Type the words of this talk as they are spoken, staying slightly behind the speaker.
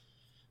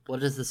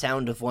What is the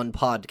sound of one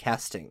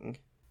podcasting?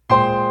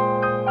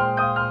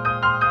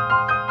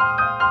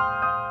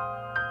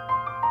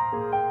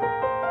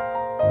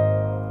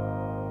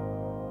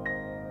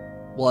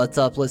 What's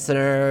up,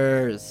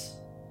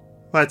 listeners?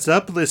 What's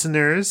up,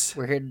 listeners?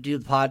 We're here to do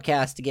the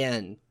podcast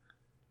again.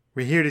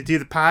 We're here to do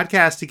the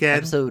podcast again.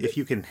 Episode if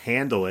you can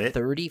handle it.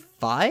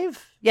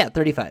 35? Yeah,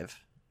 35.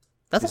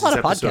 That's This a lot is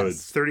of episode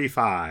podcasts.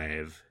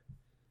 35.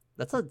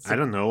 That's a, I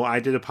don't know.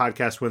 I did a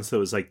podcast once that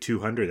was like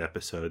 200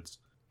 episodes.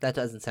 That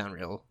doesn't sound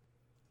real.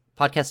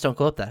 Podcasts don't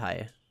go up that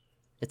high.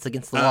 It's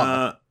against the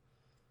law.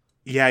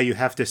 Yeah, you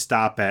have to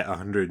stop at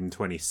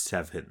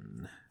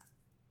 127.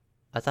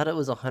 I thought it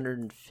was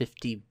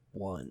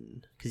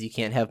 151, because you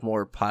can't have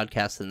more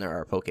podcasts than there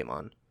are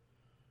Pokemon.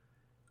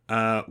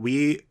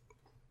 We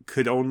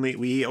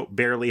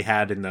barely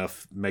had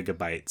enough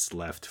megabytes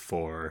left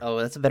for... Oh,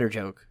 that's a better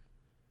joke.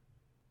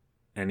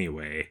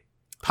 Anyway.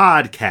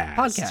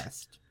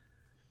 Podcast.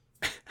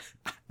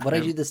 What'd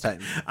I do this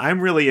time?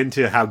 I'm really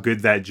into how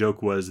good that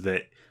joke was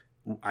that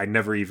I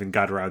never even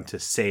got around to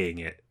saying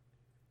it.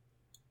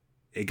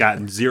 It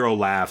got 0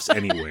 laughs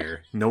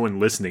anywhere. No one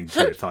listening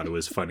to it thought it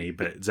was funny,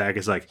 but Zach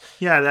is like,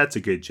 yeah, that's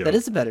a good joke. That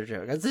is a better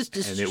joke. And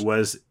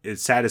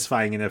It's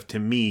satisfying enough to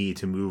me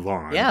to move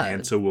on. Yeah.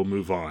 And so we'll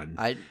move on.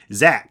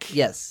 Zach.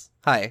 Yes.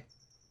 Hi.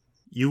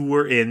 You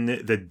were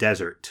in the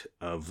desert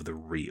of the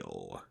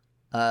real.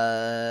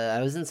 I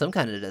was in some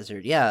kind of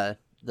desert. Yeah.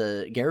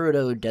 The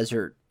Gerudo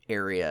desert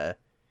area.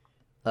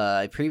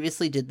 I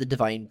previously did the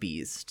Divine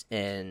Beast,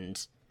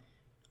 and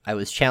I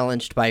was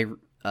challenged by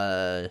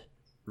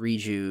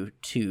Riju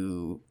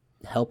to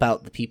help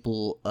out the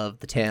people of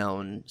the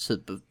town so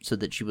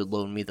that she would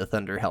loan me the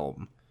Thunder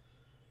Helm.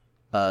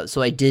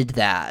 So I did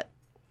that,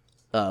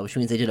 which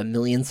means I did 1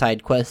 million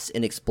side quests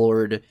and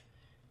explored,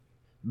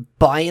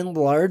 by and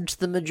large,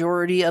 the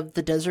majority of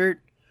the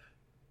desert.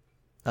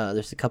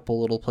 There's a couple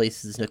little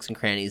places, nooks and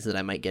crannies that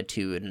I might get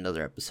to in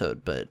another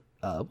episode, but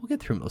we'll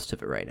get through most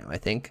of it right now, I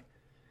think.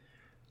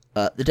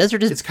 The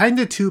desert is... It's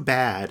kind of too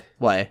bad.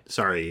 Why?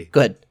 Sorry.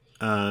 Good.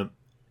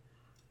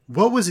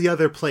 What was the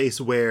other place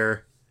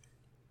where,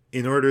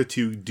 in order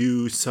to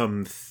do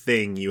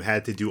something, you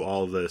had to do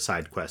all the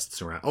side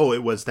quests around? Oh,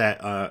 it was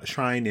that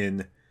shrine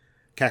in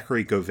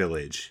Kakariko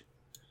Village.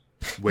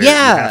 Where you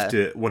have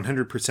to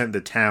 100% the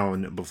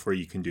town before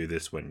you can do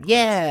this one.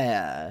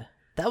 Yeah.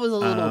 That was a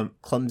little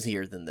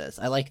clumsier than this.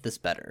 I like this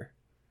better.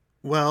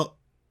 Well,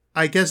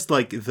 I guess,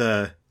 like,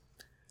 the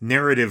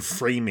narrative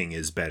framing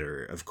is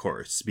better, of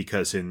course,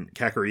 because in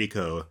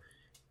Kakariko,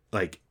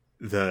 like,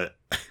 the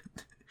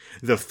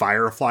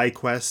Firefly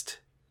quest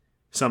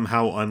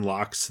somehow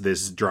unlocks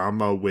this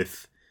drama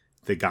with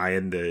the guy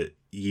in the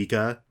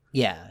Yiga.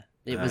 Yeah.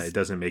 It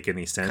doesn't make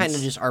any sense. Kind of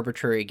just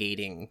arbitrary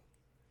gating.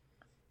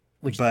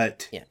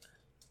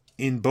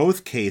 In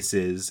both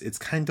cases, it's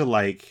kind of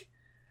like,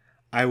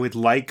 I would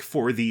like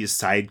for these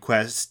side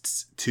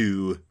quests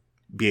to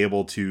be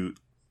able to,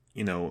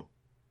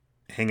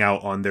 hang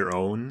out on their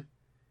own.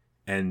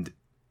 And,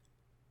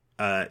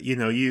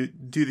 you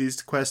do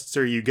these quests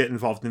or you get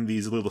involved in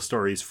these little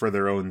stories for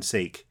their own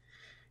sake,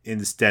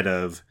 instead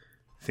of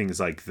things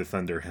like the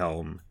Thunder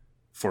Helm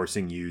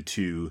forcing you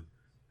to...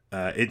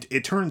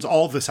 It turns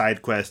all the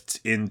side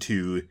quests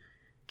into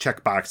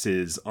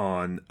checkboxes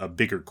on a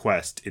bigger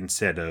quest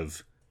instead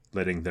of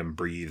letting them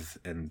breathe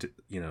and,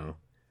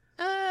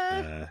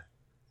 I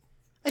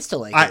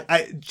still like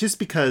it. Just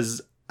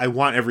because I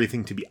want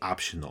everything to be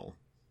optional.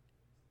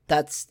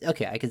 That's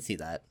okay. I can see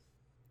that,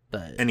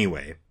 but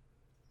anyway,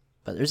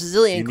 there's a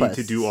zillion quests.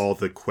 You need to do all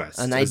the quests,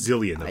 and a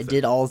zillion of them. I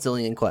did all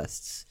zillion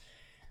quests,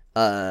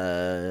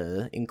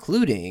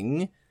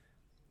 including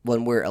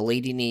one where a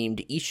lady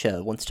named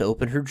Isha wants to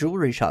open her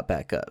jewelry shop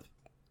back up,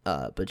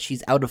 but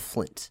she's out of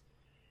flint.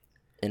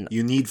 And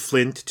you need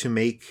flint to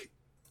make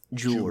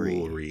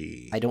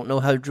jewelry. I don't know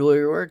how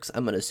jewelry works.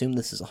 I'm going to assume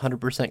this is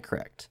 100%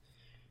 correct.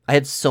 I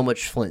had so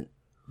much flint,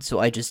 so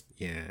I just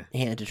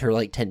handed her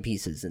like 10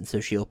 pieces, and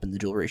so she opened the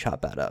jewelry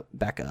shop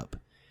back up.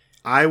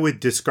 I would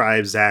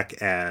describe Zach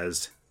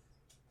as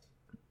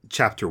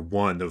Chapter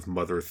 1 of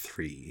Mother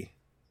 3.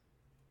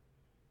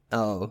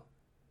 Oh,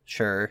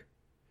 sure.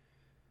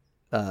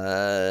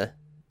 I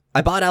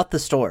bought out the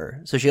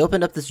store. So she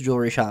opened up this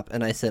jewelry shop,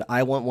 and I said,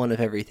 I want one of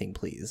everything,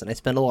 please. And I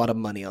spent a lot of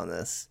money on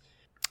this.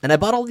 And I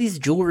bought all these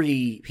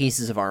jewelry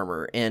pieces of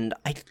armor, and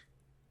I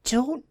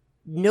don't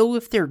know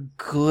if they're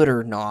good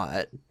or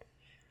not.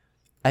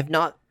 I've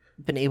not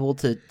been able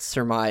to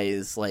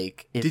surmise,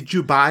 like... Did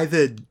you buy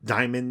the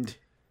diamond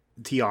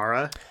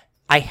tiara?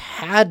 I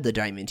had the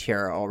diamond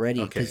tiara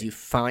already, because you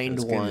find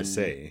one...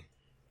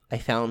 I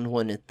found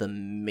one at the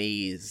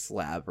Maze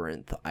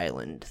Labyrinth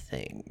Island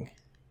thing.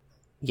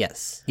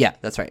 Yes. Yeah,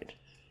 that's right.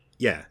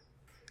 Yeah.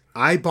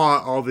 I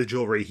bought all the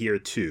jewelry here,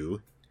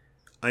 too.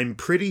 I'm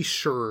pretty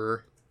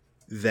sure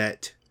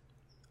that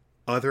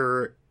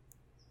other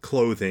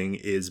clothing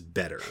is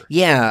better.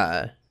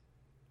 Yeah.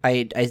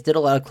 I did a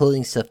lot of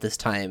clothing stuff this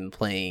time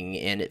playing,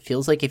 and it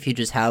feels like if you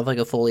just have like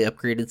a fully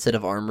upgraded set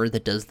of armor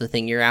that does the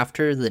thing you're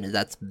after, then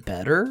that's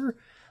better.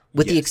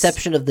 With the Yes.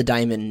 exception of the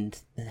diamond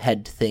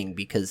head thing,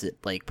 because it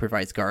like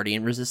provides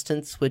guardian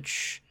resistance,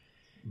 which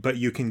But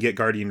you can get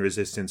guardian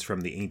resistance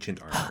from the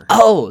ancient armor.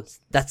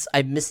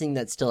 I'm missing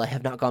that still. I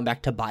have not gone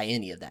back to buy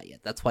any of that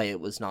yet. That's why it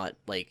was not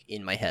like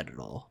in my head at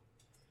all.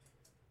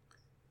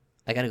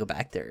 I gotta go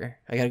back there.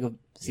 I gotta go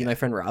see my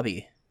friend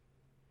Robbie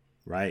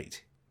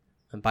Right.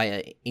 and buy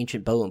an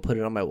ancient bow and put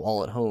it on my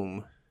wall at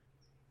home.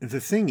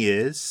 The thing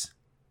is,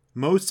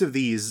 most of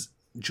these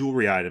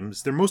jewelry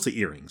items, they're mostly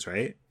earrings,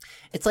 right?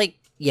 It's like,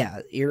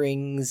 yeah,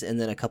 earrings and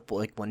then a couple,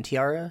 like one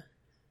tiara.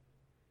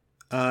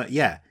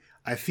 Yeah.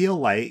 I feel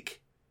like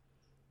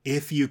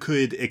if you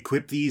could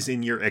equip these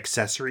in your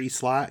accessory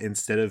slot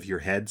instead of your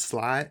head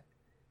slot,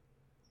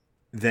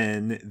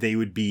 then they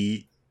would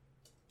be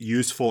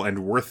useful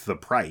and worth the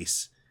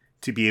price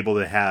to be able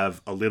to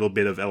have a little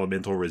bit of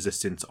elemental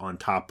resistance on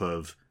top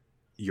of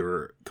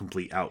your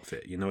complete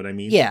outfit. You know what I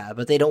mean? Yeah,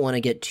 but they don't want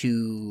to get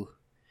too...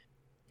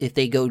 If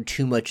they go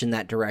too much in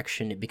that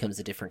direction, it becomes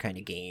a different kind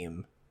of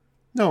game.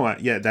 No,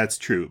 yeah, that's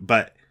true.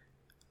 But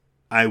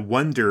I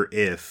wonder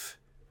if,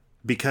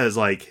 because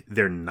like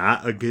they're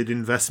not a good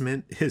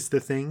investment is the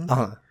thing.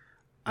 Uh-huh.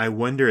 I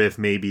wonder if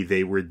maybe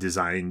they were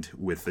designed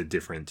with a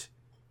different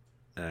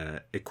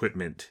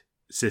equipment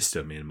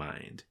system in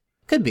mind.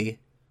 Could be.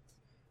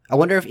 I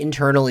wonder if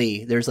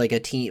internally there's like a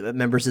team,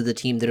 members of the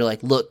team that are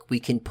like, look, we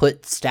can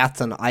put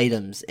stats on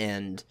items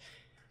and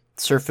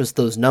surface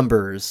those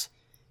numbers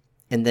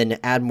and then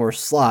add more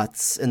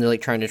slots, and they're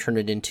like trying to turn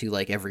it into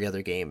like every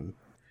other game.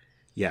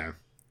 Yeah.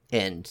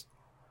 And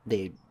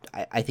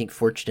I think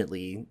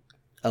fortunately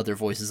other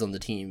voices on the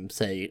team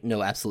say,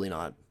 no, absolutely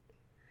not.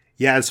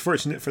 Yeah, it's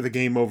fortunate for the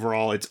game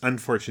overall. It's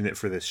unfortunate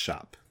for this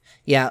shop.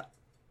 Yeah.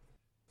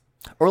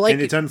 Or like,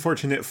 and it's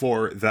unfortunate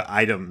for the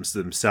items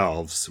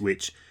themselves,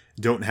 which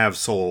don't have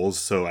souls,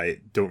 so I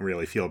don't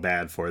really feel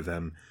bad for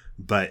them.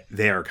 But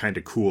they are kind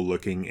of cool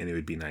looking, and it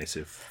would be nice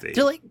if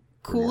they're like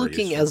cool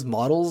looking as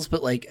models,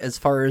 but like as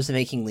far as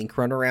making Link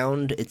run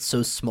around, it's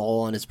so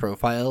small on his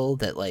profile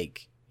that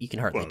like you can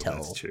hardly tell.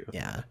 That's true.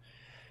 Yeah.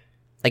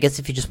 I guess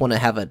if you just want to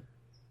have a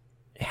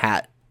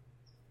hat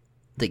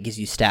that gives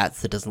you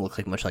stats that doesn't look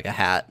like much like a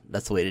hat,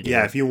 that's the way to do it.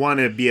 Yeah, if you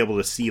want to be able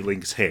to see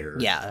Link's hair.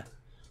 Yeah.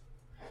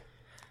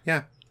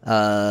 Yeah.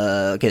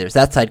 Okay, there's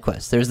that side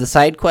quest. There's the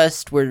side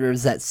quest where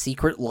there's that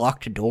secret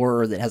locked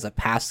door that has a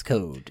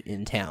passcode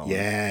in town.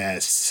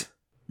 Yes.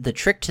 The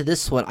trick to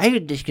this one, I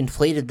had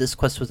conflated this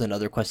quest with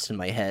another quest in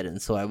my head,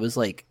 and so I was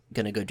like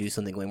gonna go do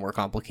something way more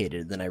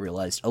complicated. Then I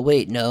realized, oh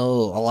wait,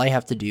 no, all I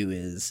have to do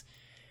is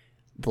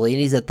the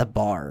ladies at the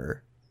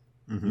bar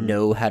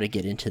know how to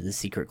get into the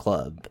secret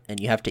club, and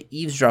you have to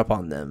eavesdrop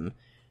on them,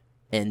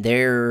 and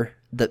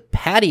the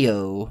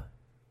patio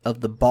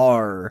of the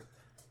bar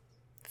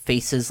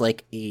faces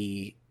like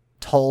a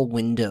tall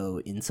window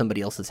in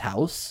somebody else's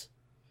house.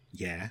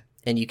 Yeah.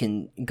 And you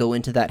can go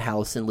into that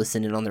house and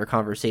listen in on their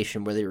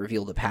conversation where they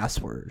reveal the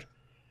password.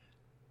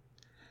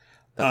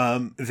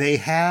 They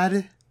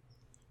had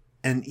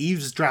an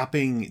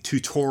eavesdropping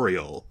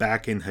tutorial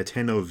back in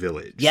Hateno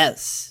Village.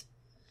 Yes.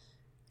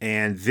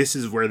 And this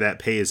is where that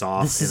pays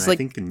off, This is and I like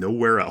think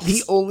nowhere else.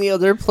 the only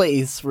other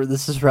place where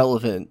this is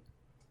relevant.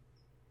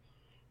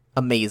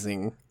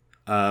 Amazing.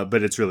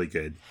 But it's really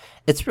good.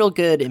 It's real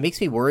good. It makes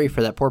me worry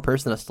for that poor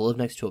person that has to live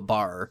next to a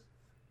bar.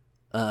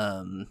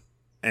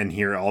 And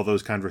hear all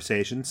those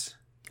conversations.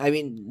 I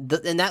mean,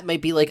 and that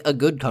might be like a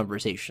good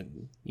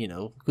conversation. You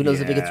know, who knows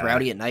if it gets Yeah.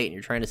 rowdy at night and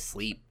you're trying to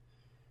sleep,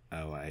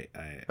 Oh,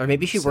 or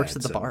maybe she works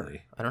sad at the bar.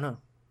 suddenly. I don't know.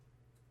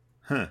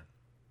 Huh.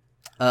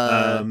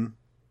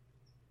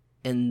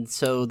 And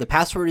so the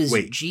password is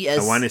GS.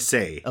 I want to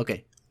say,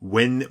 okay,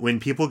 when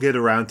people get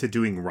around to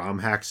doing ROM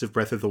hacks of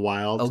Breath of the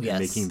Wild and yes.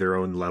 making their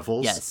own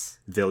levels, yes,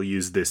 they'll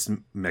use this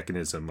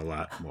mechanism a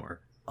lot more.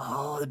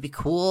 Oh, that'd be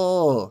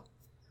cool.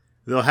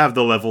 They'll have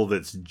the level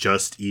that's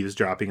just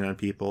eavesdropping on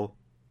people.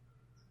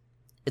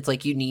 It's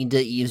like you need to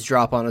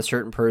eavesdrop on a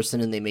certain person,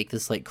 and they make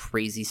this like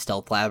crazy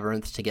stealth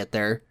labyrinth to get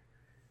there.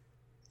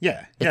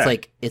 Yeah,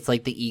 It's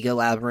like the ego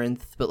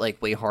labyrinth, but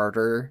like way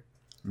harder.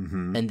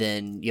 Mm-hmm. And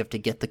then you have to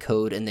get the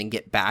code and then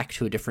get back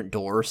to a different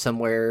door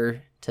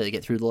somewhere to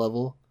get through the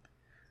level.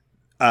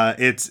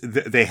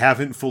 They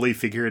haven't fully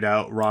figured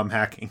out ROM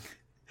hacking,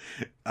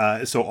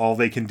 so all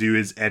they can do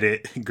is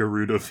edit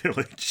Gerudo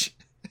Village.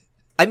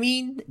 I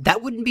mean,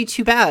 that wouldn't be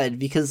too bad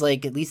because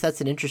like at least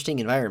that's an interesting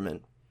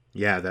environment.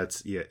 Yeah,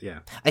 that's yeah.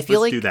 I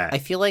feel Let's like do that. I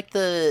feel like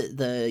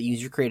the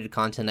user created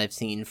content I've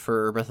seen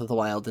for Breath of the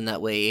Wild in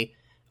that way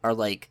are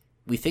like,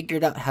 we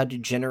figured out how to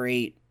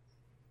generate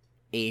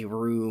a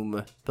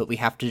room, but we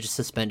have to just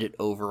suspend it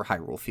over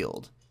Hyrule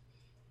Field.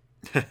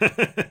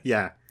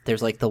 Yeah.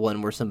 There's like the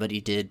one where somebody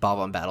did Bob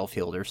on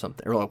Battlefield or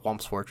something, or like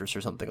Womp's Fortress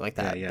or something like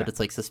that. Yeah. But it's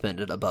like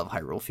suspended above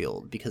Hyrule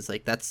Field because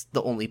like that's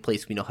the only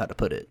place we know how to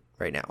put it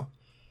right now.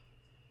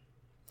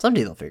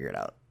 Someday they'll figure it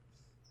out.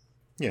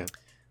 Yeah.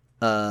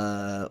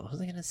 What was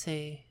I gonna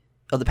say?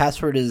 Oh, the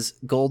password is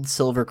gold,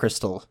 silver,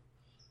 crystal.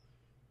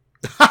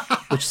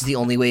 Which is the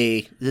only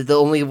way.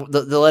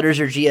 The letters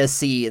are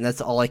GSC, and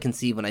that's all I can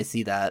see when I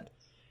see that.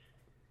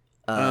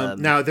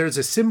 Now, there's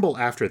a symbol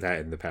after that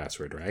in the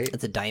password, right?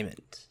 It's a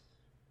diamond.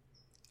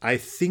 I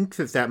think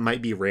that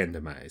might be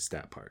randomized,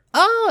 that part.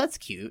 Oh, that's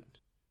cute.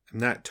 I'm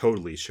not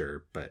totally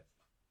sure, but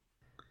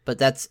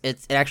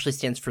it actually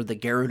stands for the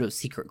Gerudo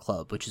Secret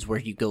Club, which is where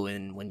you go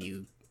in when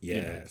you...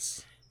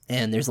 Yes.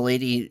 And there's a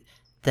lady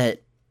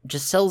that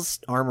just sells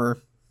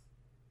armor.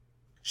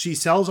 She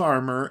sells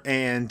armor,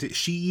 and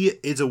she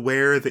is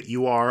aware that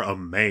you are a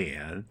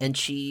man. And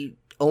she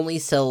only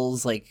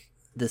sells, like,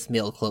 this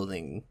male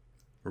clothing.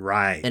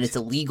 Right. And it's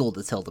illegal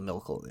to sell the male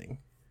clothing.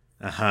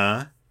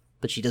 Uh-huh.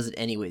 But she does it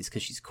anyways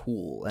because she's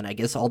cool. And I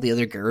guess all the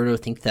other Gerudo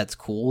think that's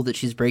cool, that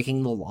she's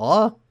breaking the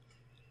law.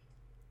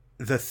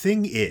 The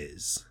thing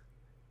is,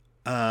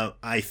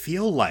 I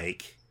feel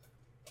like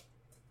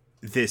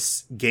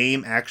this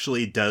game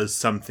actually does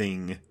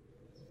something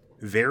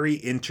very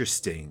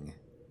interesting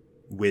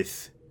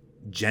with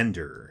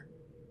gender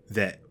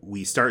that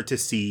we start to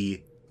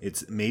see.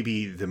 It's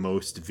maybe the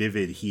most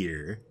vivid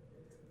here,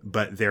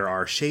 but there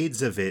are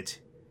shades of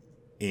it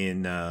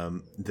in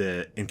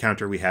the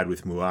encounter we had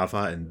with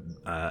Muava and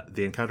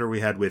the encounter we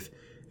had with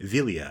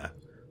Villia,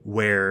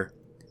 where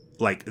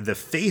like the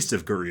face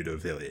of Gerudo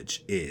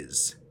Village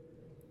is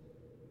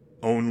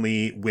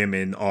only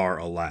women are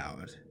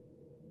allowed.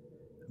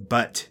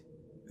 But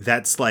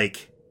that's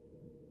like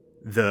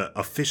the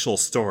official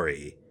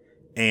story.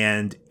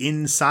 And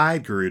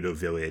inside Gerudo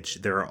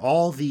Village, there are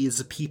all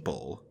these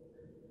people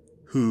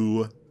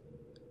who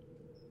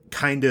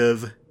kind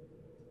of,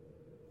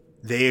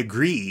 they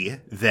agree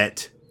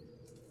that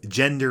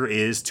gender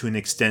is to an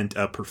extent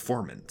a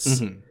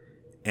performance. Mm-hmm.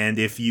 And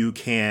if you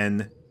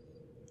can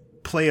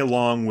play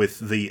along with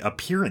the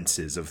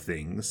appearances of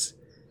things,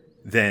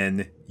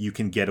 then you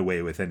can get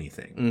away with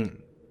anything.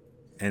 Mm.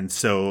 And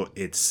so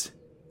it's,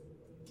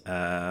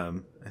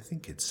 I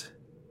think it's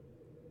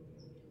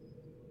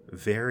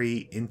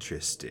very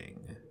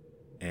interesting.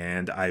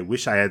 And I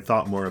wish I had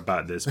thought more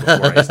about this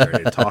before I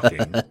started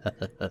talking.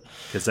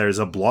 Because there's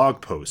a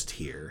blog post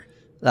here.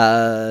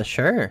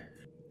 Sure.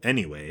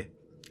 Anyway,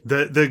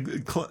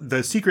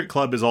 the secret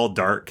club is all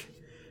dark.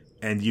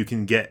 And you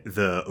can get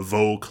the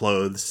Vo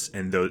clothes,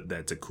 and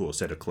that's a cool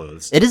set of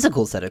clothes. It is a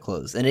cool set of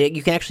clothes, and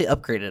you can actually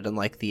upgrade it,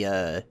 unlike the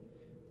other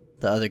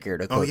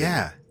Gerudo clothing. Oh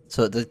yeah!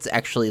 So that's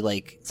actually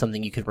like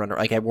something you could run.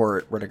 Like I wore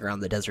it running around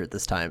the desert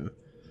this time.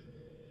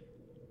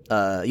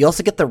 You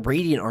also get the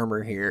radiant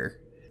armor here.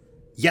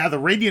 Yeah, the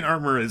radiant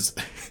armor is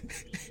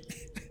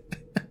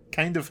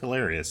kind of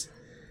hilarious.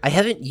 I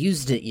haven't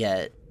used it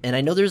yet, and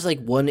I know there's like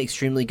one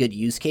extremely good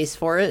use case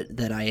for it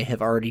that I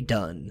have already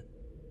done.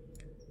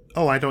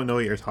 Oh, I don't know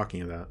what you're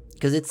talking about.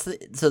 Because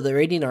so the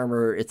radiant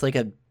armor, it's like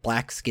a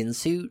black skin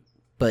suit,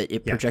 but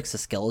it projects a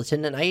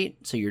skeleton at night,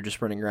 so you're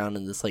just running around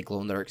in this like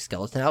glow in the dark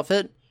skeleton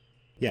outfit.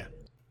 Yeah.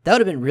 That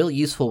would have been really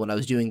useful when I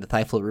was doing the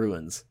Thyfla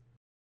ruins.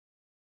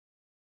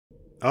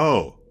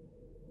 Oh.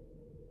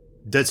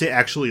 Does it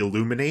actually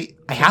illuminate?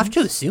 I have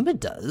to assume it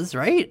does,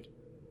 right?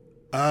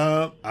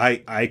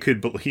 I could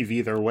believe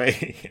either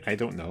way. I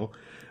don't know.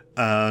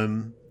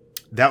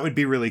 That would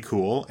be really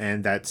cool,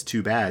 and that's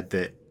too bad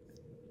that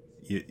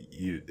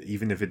you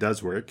even if it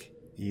does work,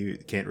 you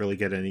can't really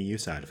get any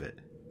use out of it.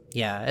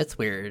 Yeah, it's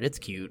weird. It's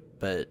cute,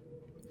 but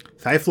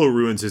Thyfla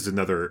Ruins is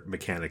another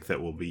mechanic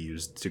that will be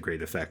used to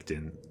great effect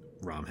in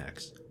ROM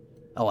hacks.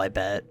 Oh, I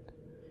bet.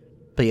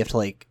 But you have to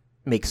like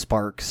make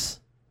sparks.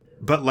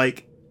 But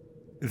like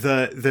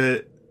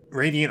the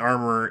radiant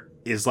armor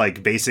is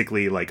like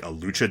basically like a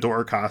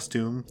luchador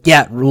costume.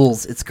 Yeah, it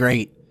rules. It's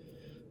great.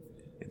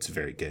 It's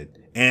very good.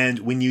 And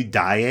when you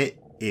dye it,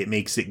 it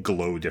makes it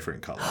glow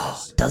different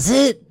colors. Does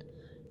it?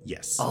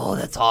 Yes. Oh,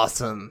 that's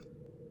awesome.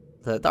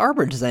 The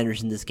armor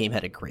designers in this game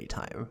had a great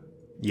time.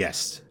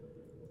 Yes.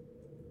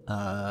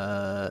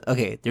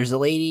 Okay, there's a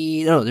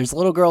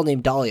little girl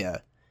named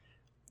Dahlia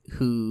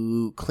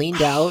who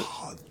cleaned out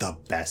the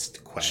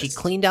best quest. She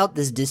cleaned out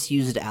this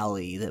disused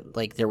alley that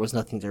like there was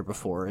nothing there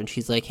before, and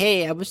she's like,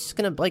 "Hey, I was just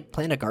gonna like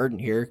plant a garden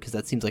here because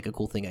that seems like a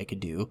cool thing I could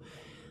do."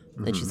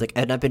 Mm-hmm. And she's like,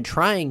 "And I've been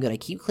trying, but I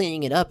keep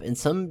cleaning it up, and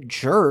some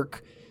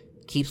jerk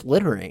keeps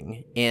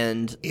littering."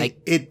 And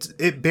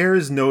it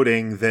bears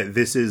noting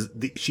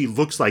that she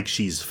looks like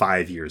she's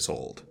 5 years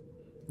old.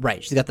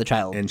 Right, she's got the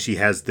child, and she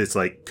has this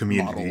like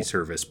community model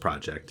service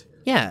project.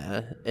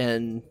 Yeah,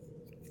 and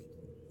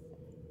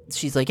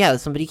she's like, yeah,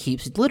 somebody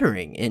keeps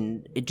littering,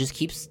 and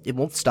it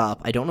won't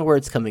stop. I don't know where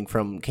it's coming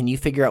from. Can you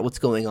figure out what's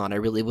going on? I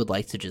really would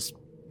like to just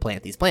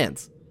plant these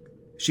plants.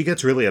 She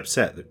gets really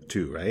upset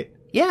too, right?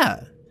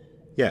 Yeah.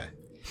 Yeah.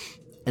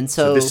 And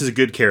so this is a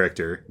good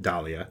character,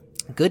 Dahlia.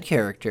 Good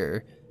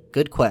character,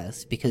 good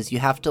quest, because you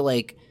have to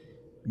like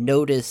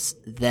notice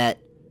that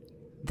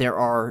there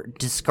are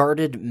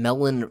discarded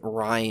melon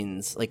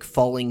rinds like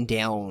falling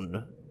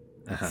down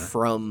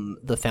from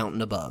the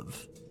fountain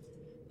above.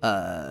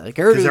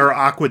 Because there are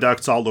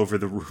aqueducts all over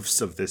the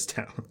roofs of this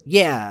town.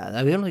 Yeah,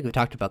 I don't think we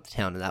talked about the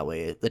town in that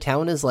way. The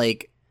town is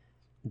like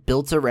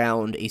built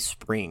around a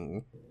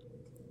spring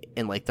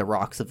and like the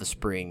rocks of a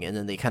spring, and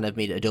then they kind of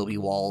made adobe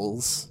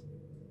walls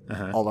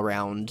all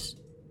around,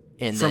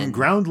 And from then,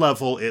 ground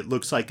level, it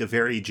looks like a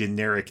very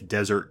generic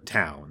desert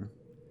town.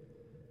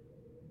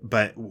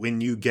 But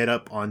when you get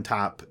up on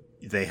top,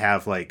 they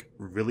have like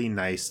really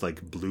nice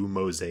like blue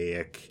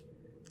mosaic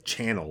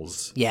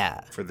channels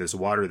for this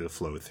water to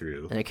flow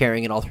through. And they're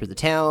carrying it all through the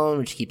town,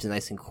 which keeps it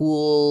nice and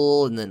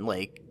cool, and then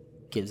like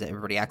gives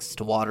everybody access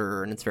to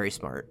water, and it's very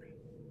smart.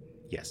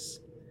 Yes.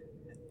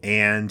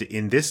 And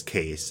in this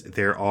case,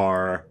 there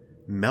are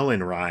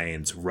melon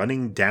rinds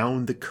running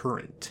down the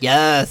current.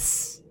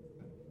 Yes!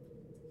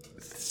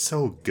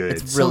 So good.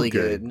 It's really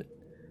good.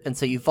 And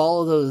so you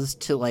follow those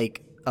to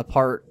like a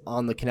part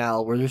on the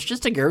canal where there's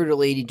just a Gerudo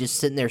lady just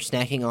sitting there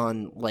snacking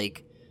on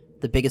like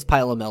the biggest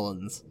pile of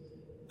melons.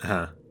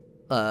 And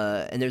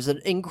there's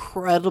an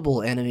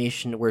incredible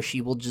animation where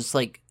she will just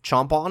like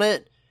chomp on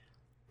it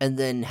and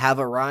then have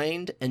a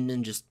rind and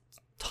then just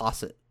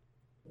toss it.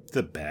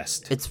 The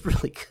best. It's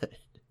really good.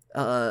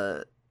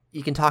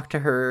 You can talk to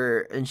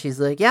her and she's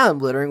like, yeah, I'm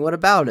littering. What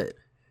about it?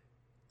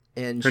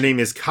 And her name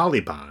is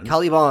Caliban.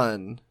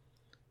 Caliban.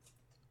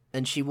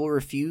 And she will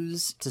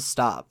refuse to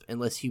stop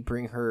unless you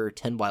bring her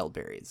 10 wild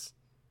berries.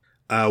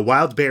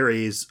 Wild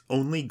berries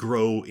only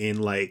grow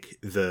in like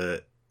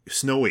the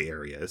snowy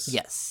areas.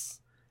 Yes.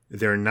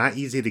 They're not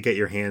easy to get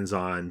your hands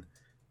on.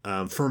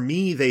 For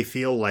me, they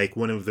feel like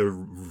one of the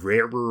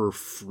rarer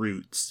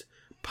fruits,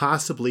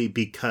 possibly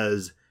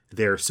because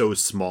they're so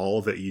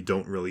small that you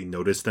don't really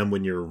notice them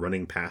when you're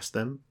running past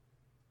them.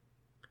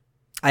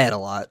 I had a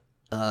lot.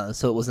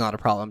 So it was not a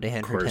problem to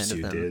hand her 10 of them.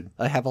 Of course you did.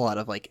 I have a lot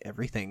of, like,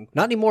 everything.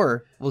 Not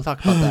anymore. We'll talk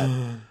about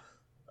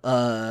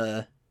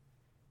that.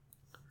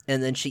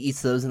 And then she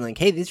eats those and like,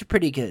 hey, these are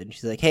pretty good.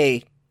 She's like,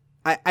 hey,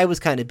 I was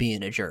kind of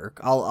being a jerk.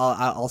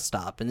 I'll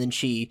stop. And then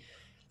she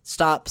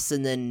stops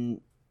and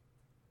then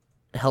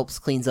helps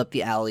cleans up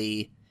the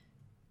alley.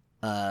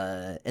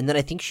 And then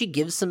I think she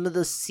gives some of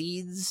the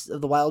seeds of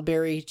the wild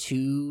berry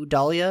to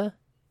Dahlia.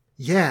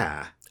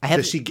 Yeah.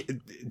 Is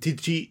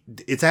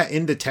that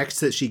in the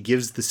text that she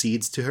gives the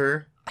seeds to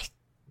her? I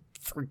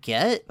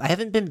forget. I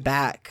haven't been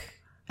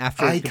back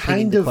after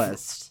completing the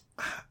quest.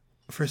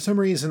 For some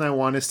reason, I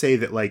want to say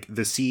that like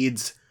the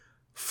seeds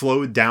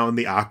flowed down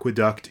the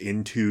aqueduct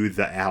into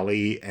the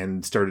alley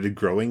and started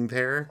growing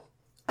there.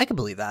 I can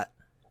believe that.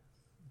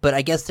 But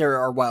I guess there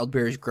are wild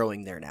berries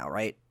growing there now,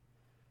 right?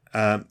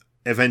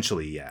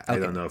 Eventually, yeah. Okay. I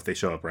don't know if they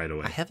show up right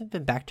away. I haven't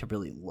been back to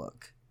really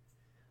look.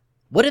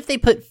 What if they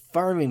put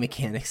farming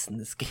mechanics in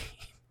this game?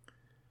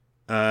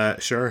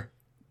 Sure.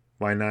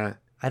 Why not?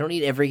 I don't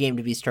need every game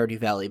to be Stardew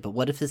Valley, but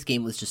what if this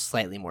game was just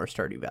slightly more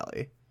Stardew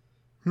Valley?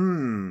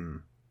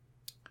 Who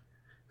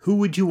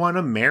would you want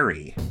to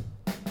marry?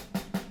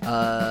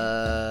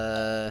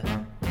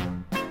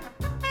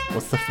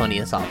 What's the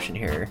funniest option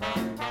here?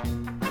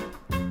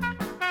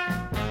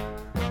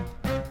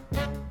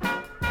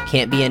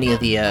 Can't be any of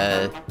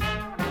the,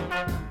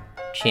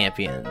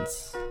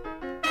 champions.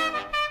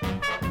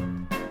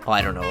 Oh,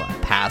 I don't know.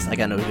 Pass. I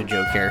got no good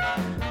joke here.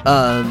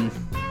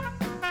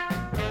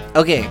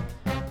 Okay.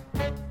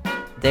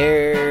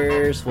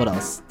 There's... what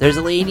else? There's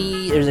a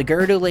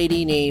Gerudo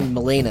lady named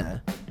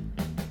Milena.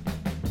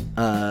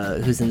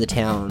 Who's in the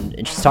town,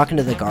 and she's talking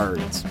to the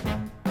guards.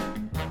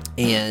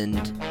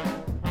 And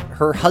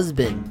her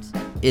husband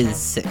is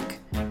sick.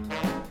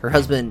 Her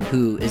husband,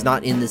 who is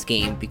not in this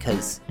game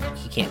because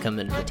he can't come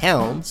into the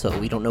town, so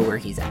we don't know where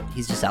he's at.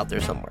 He's just out there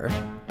somewhere.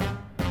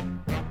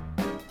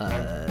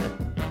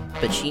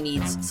 But she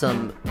needs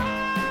some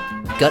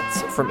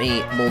guts from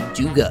a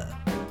Molduga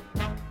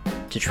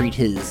to treat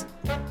his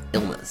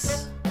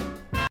illness.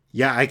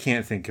 Yeah, I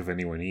can't think of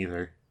anyone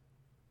either.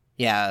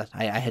 Yeah,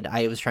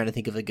 I was trying to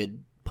think of a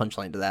good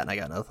punchline to that, and I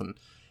got nothing.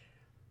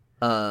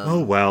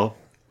 Oh, well.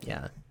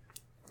 Yeah.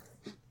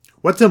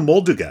 What's a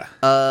Molduga?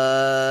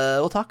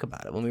 We'll talk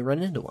about it when we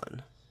run into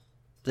one.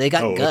 They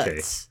got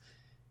guts.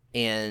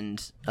 Okay.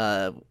 And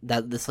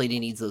this lady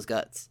needs those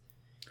guts.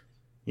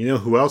 You know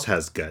who else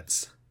has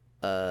guts?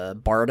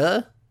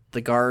 Barda,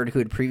 the guard who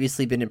had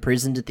previously been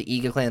imprisoned at the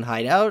Iga clan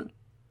hideout.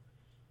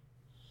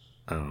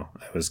 Oh,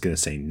 I was going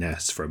to say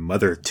Ness from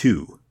Mother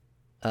 2.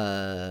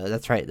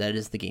 That's right. That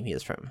is the game he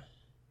is from.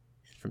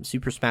 From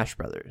Super Smash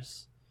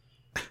Brothers.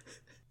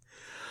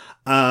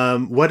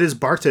 What is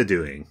Barta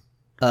doing?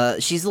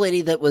 She's the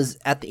lady that was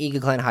at the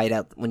Iga clan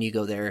hideout when you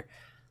go there.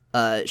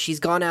 She's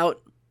gone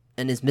out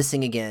and is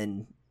missing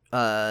again.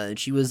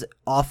 She was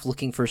off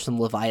looking for some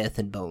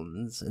Leviathan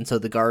bones, and so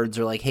the guards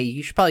are like, hey,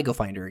 you should probably go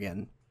find her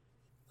again.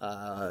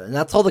 And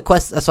that's all the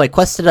quests. So I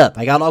quested up.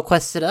 I got all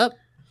quested up.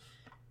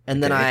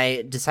 And then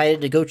I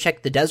decided to go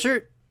check the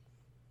desert.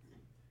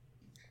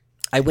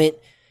 I went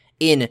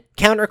in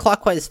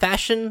counterclockwise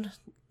fashion,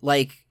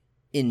 like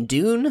in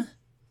Dune,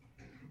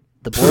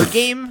 the board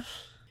game.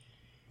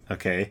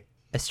 Okay.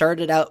 I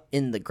started out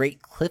in the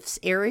Great Cliffs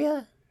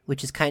area,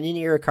 which is kind of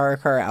near a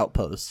Karakara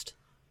outpost.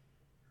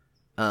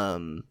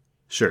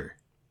 Sure.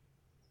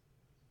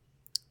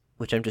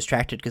 Which I'm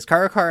distracted because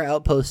Karakara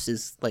outpost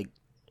is like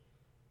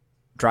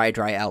dry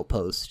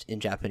outpost in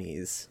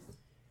Japanese,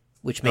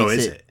 which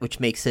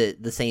makes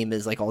it the same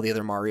as like all the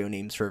other Mario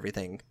names for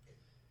everything.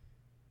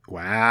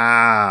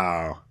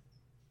 Wow.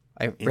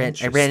 I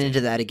ran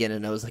into that again,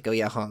 and I was like, oh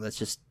yeah, that's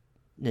just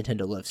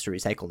Nintendo loves to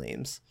recycle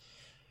names.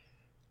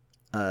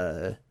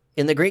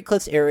 In the Great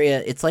Cliffs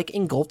area, it's like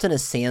engulfed in a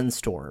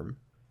sandstorm,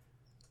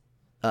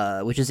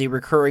 which is a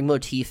recurring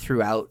motif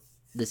throughout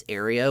this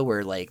area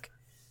where like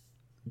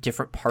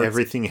different parts.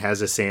 Everything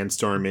has a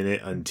sandstorm in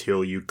it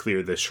until you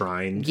clear the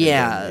shrine.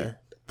 Yeah.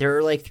 There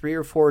are like 3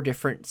 or 4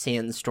 different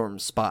sandstorm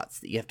spots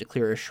that you have to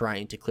clear a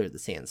shrine to clear the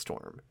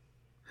sandstorm.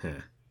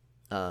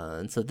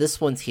 And so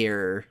this one's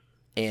here,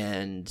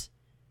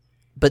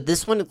 but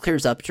this one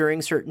clears up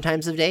during certain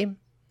times of day.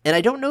 And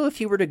I don't know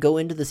if you were to go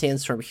into the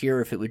sandstorm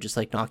here, if it would just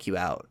like knock you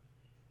out.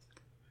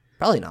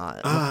 Probably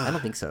not. I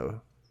don't think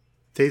so.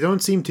 They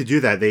don't seem to do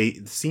that. They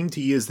seem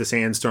to use the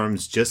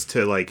sandstorms just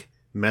to like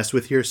mess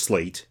with your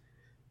slate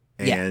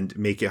and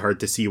make it hard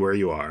to see where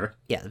you are.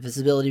 Yeah, the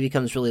visibility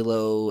becomes really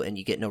low and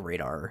you get no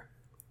radar.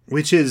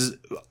 Which is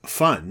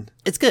fun.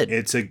 It's good.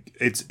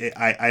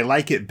 I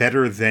like it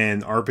better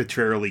than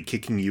arbitrarily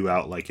kicking you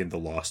out like in the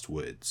Lost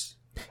Woods.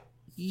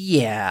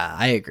 Yeah,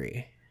 I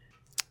agree.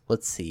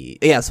 Let's see.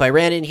 Yeah, so I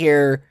ran in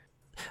here.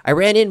 I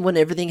ran in when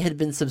everything had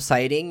been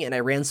subsiding, and I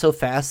ran so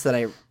fast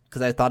that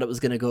because I thought it was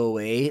going to go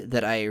away,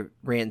 that I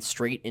ran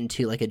straight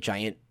into like a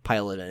giant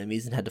pile of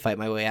enemies and had to fight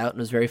my way out, and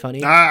it was very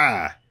funny.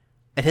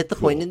 I've hit the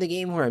point in the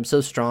game where I'm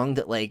so strong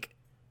that like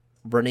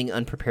running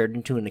unprepared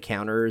into an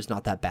encounter is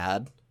not that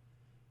bad.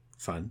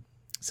 Fun.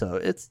 So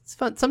it's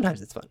fun.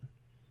 Sometimes it's fun.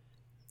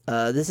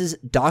 This is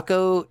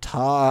Dako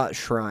Ta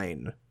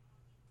Shrine.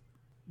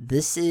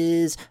 This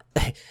is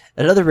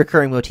another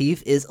recurring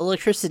motif is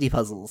electricity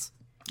puzzles.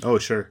 Oh,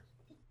 sure.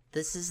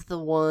 This is the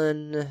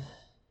one.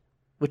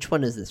 Which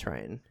one is this,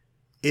 Ryan?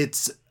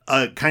 It's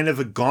a kind of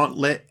a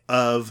gauntlet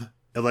of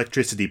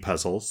electricity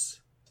puzzles.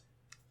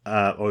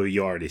 You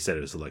already said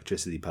it was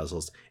electricity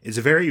puzzles. It's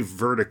very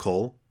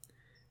vertical,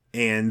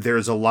 and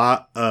there's a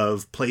lot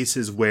of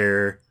places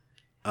where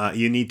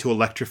you need to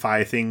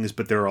electrify things,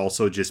 but there are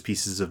also just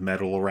pieces of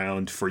metal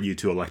around for you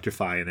to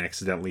electrify and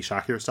accidentally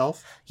shock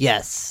yourself.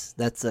 Yes,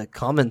 that's a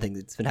common thing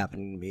that's been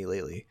happening to me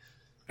lately.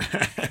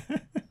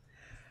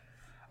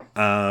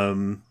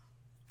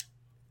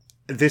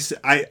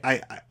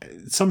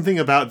 Something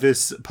about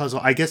this puzzle,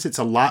 I guess it's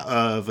a lot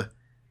of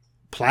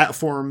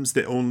platforms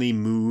that only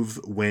move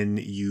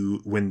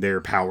when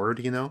they're powered,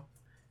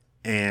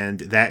 and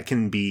that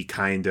can be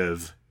kind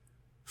of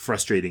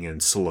frustrating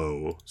and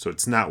slow, so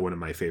it's not one of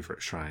my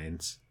favorite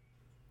shrines.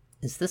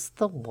 Is this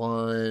the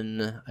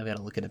one? I've got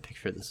to look at a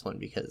picture of this one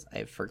because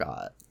I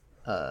forgot.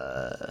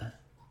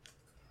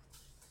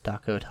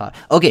 Dakota.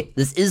 Okay,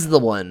 this is the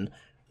one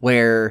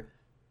where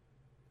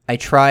I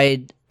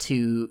tried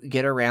to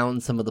get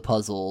around some of the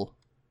puzzle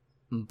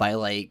by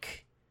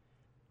like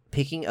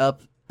picking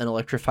up an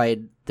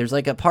electrified. There's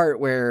like a part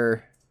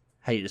where,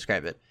 how do you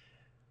describe it?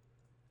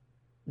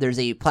 There's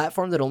a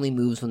platform that only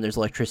moves when there's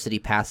electricity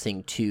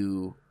passing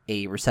to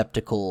a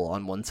receptacle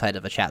on one side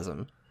of a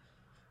chasm.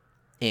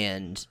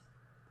 And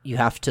you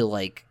have to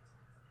like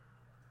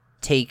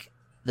take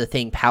the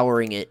thing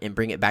powering it and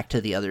bring it back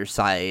to the other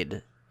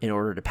side in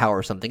order to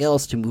power something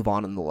else to move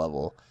on in the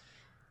level.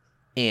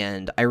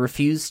 And I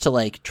refused to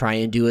like try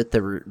and do it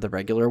the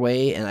regular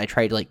way, and I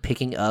tried like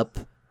picking up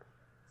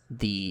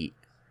the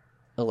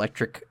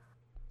electric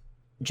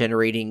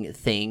generating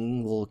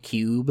thing, little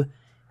cube,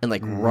 and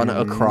like run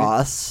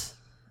across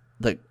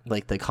the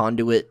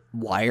conduit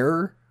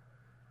wire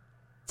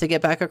to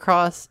get back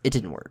across. It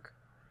didn't work.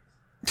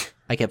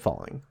 I kept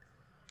falling.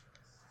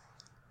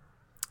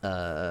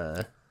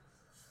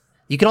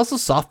 You can also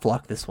soft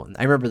lock this one.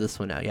 I remember this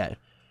one now. Yeah,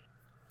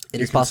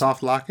 You can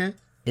soft lock it.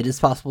 It is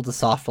possible to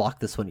soft lock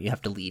this one. You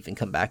have to leave and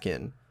come back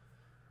in.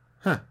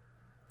 Huh.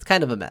 It's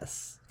kind of a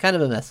mess. Kind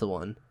of a mess of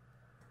one.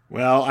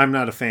 Well, I'm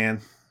not a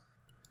fan.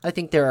 I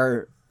think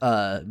there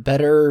are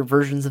better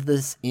versions of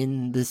this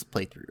in this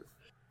playthrough.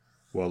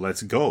 Well,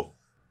 let's go.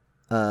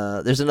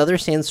 There's another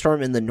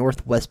sandstorm in the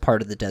northwest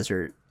part of the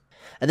desert.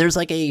 And there's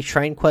like a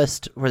shrine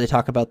quest where they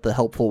talk about the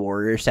helpful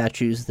warrior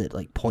statues that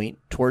like point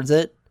towards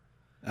it.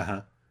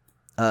 Uh-huh.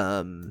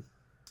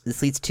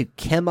 This leads to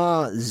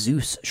Kema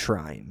Zeus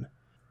Shrine.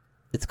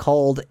 It's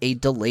called a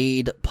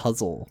delayed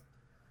puzzle.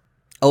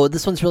 Oh,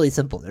 this one's really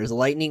simple. There's a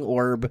lightning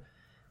orb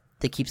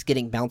that keeps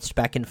getting bounced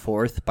back and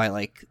forth by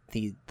like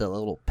the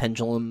little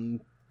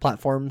pendulum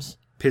platforms.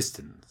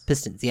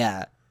 Pistons,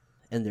 yeah.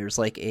 And there's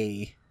like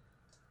and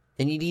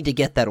you need to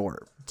get that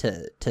orb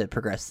to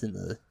progress in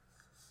the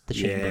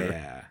chamber.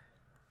 Yeah.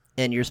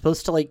 And you're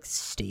supposed to like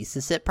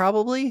stasis it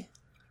probably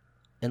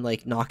and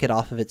like knock it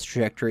off of its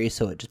trajectory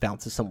so it just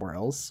bounces somewhere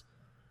else.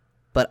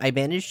 But I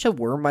managed to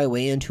worm my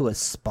way into a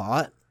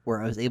spot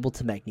where I was able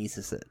to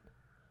magnesis it.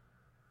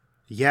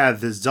 Yeah,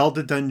 the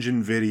Zelda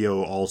dungeon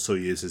video also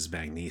uses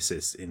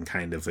magnesis in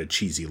kind of a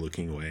cheesy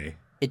looking way.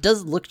 It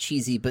does look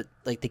cheesy, but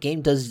like the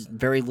game does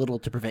very little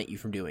to prevent you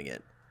from doing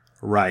it.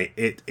 Right.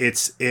 It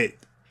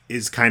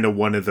is kind of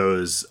one of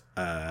those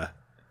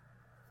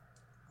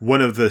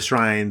one of the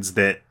shrines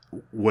that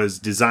was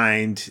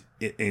designed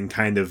in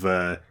kind of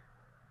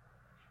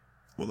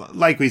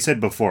like we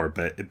said before,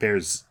 but it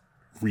bears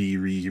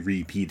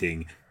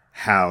repeating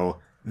how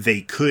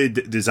they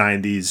could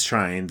design these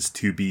shrines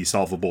to be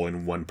solvable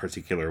in one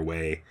particular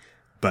way,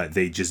 but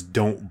they just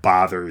don't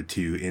bother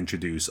to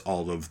introduce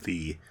all of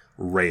the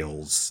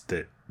rails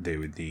that they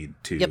would need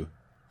to,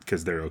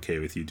 because they're okay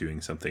with you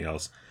doing something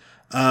else.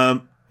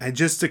 It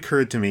just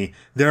occurred to me,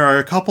 there are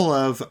a couple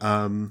of,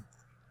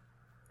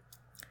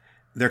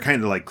 they're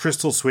kind of like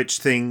crystal switch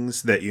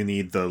things that you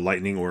need the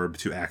lightning orb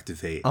to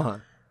activate. Uh-huh.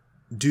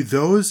 Do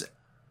those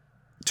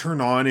turn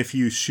on if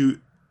you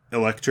shoot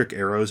electric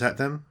arrows at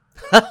them?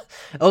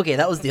 Okay,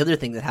 that was the other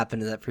thing that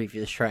happened in that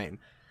previous shrine.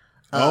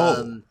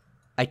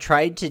 I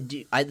tried to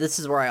do... this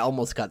is where I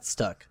almost got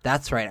stuck.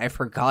 That's right, I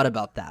forgot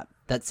about that.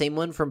 That same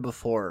one from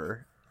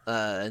before,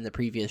 in the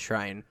previous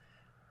shrine,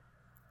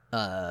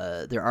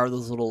 there are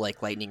those little,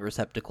 like, lightning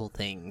receptacle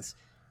things,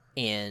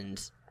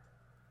 and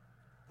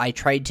I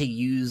tried to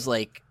use,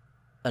 like,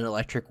 an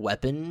electric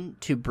weapon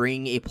to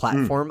bring a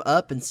platform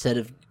up instead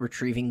of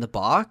retrieving the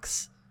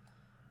box.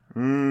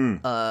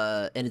 And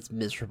it's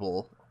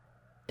miserable.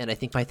 And I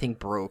think my thing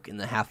broke in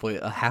the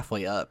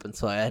halfway up, and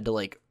so I had to,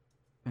 like,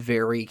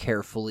 very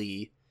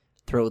carefully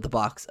throw the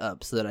box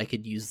up so that I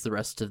could use the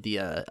rest of the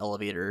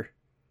elevator.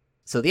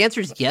 So the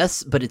answer is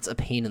yes, but it's a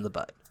pain in the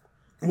butt.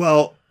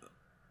 Well,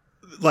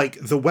 like,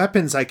 the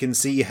weapons, I can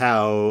see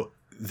how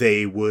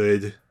they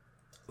would...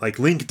 Like,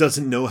 Link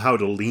doesn't know how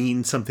to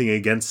lean something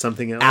against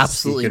something else.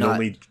 Absolutely not. He can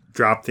only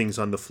drop things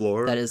on the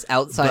floor. That is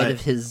outside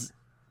of his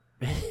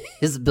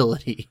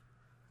ability.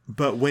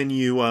 But when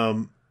you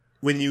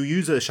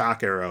use a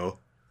shock arrow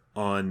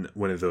on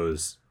one of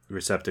those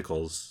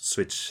receptacles,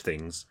 switch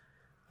things,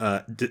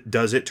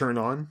 does it turn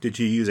on? Did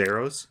you use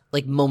arrows?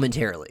 Like,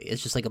 momentarily.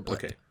 It's just like a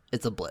blip. Okay.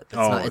 It's a blip.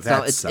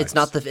 It's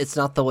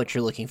not the what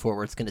you're looking for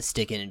where it's going to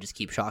stick in and just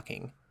keep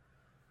shocking.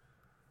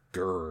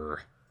 Grr.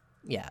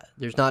 Yeah,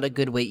 there's not a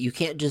good way. You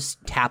can't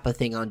just tap a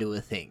thing onto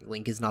a thing.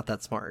 Link is not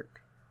that smart.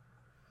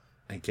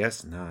 I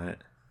guess not.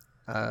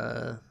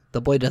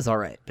 The boy does all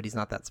right, but he's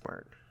not that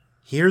smart.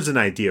 Here's an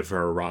idea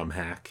for a ROM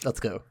hack. Let's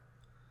go.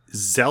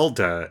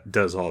 Zelda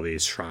does all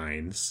these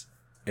shrines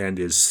and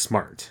is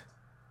smart.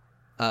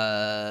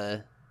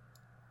 I'd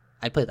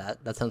play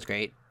that. That sounds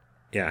great.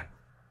 Yeah.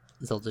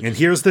 Zelda. And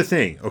here's the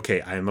thing.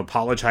 Okay, I'm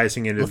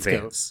apologizing in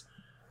advance. Go.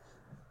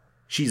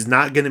 She's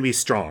not going to be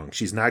strong.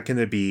 She's not going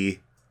to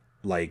be...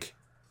 Like,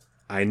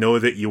 I know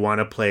that you want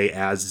to play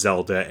as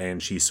Zelda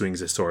and she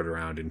swings a sword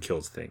around and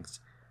kills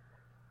things.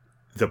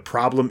 The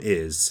problem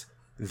is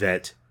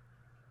that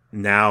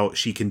now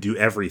she can do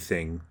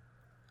everything.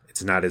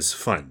 It's not as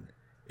fun.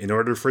 In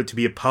order for it to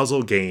be a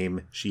puzzle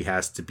game, she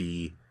has to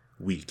be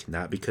weak.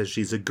 Not because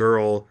she's a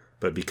girl,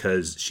 but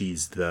because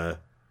she's the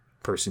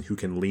person who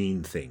can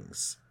lean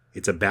things.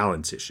 It's a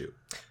balance issue.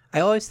 I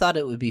always thought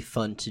it would be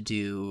fun to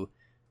do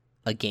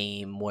a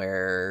game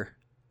where,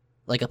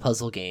 like a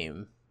puzzle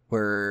game,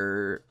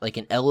 where, like,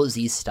 an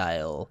LOZ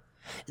style,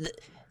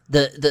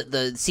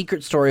 the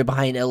secret story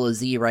behind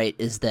LOZ, right,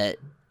 is that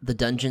the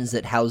dungeons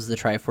that house the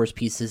Triforce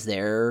pieces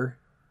there,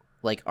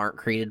 like, aren't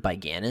created by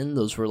Ganon.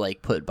 Those were,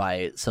 like, put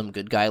by some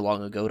good guy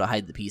long ago to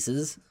hide the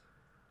pieces,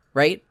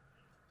 right?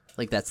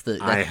 Like,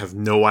 I have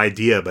no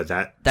idea, but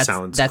that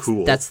sounds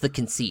cool. That's the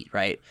conceit,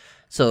 right?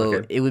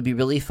 So It would be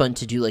really fun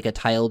to do, like, a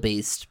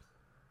tile-based,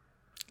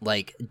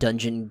 like,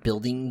 dungeon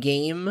building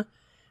game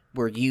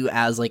where you,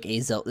 as, like,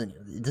 a Zelda,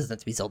 it doesn't have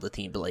to be Zelda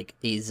themed, but, like,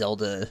 a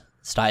Zelda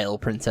style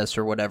princess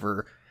or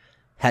whatever,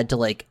 had to,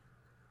 like,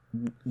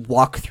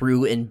 walk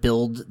through and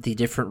build the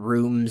different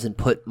rooms and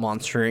put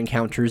monster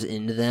encounters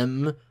into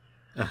them.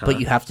 But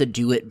you have to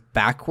do it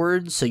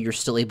backwards, so you're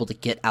still able to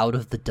get out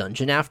of the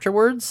dungeon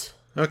afterwards.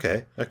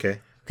 Okay.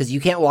 Because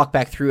you can't walk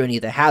back through any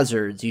of the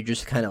hazards, you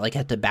just kind of, like,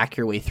 have to back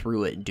your way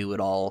through it and do it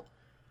all.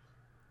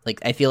 Like,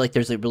 I feel like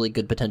there's a really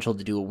good potential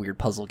to do a weird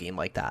puzzle game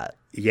like that.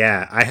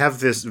 Yeah, I have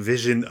this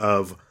vision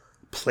of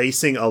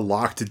placing a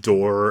locked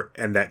door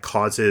and that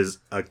causes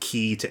a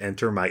key to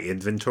enter my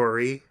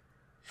inventory.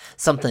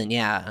 Something,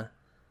 yeah.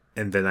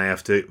 And then I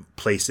have to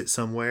place it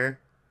somewhere.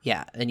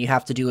 Yeah, and you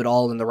have to do it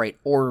all in the right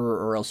order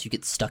or else you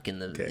get stuck in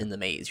the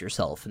maze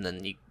yourself and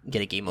then you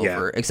get a game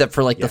over. Except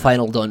for, like, the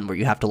final done where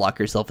you have to lock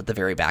yourself at the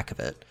very back of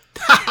it.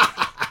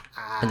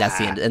 And that's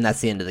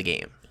the end of the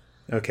game.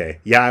 Okay.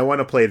 Yeah, I want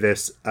to play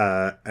this,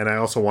 and I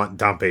also want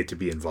Dompe to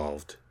be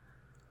involved.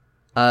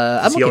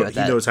 I'm okay with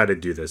that. He knows how to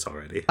do this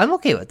already. I'm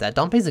okay with that.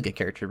 Dompe's a good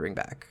character to bring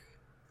back.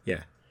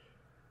 Yeah.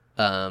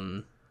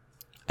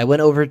 I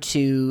went over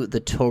to the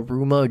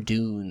Toruma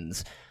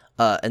Dunes,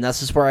 and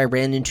that's just where I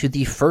ran into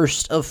the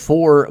first of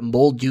 4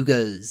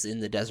 Moldugas in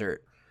the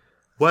desert.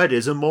 What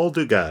is a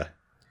Molduga?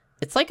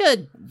 It's like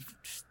a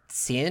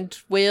sand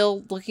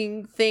whale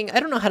looking thing.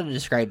 I don't know how to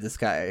describe this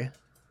guy.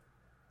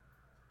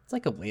 It's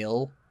like a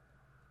whale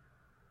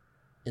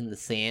in the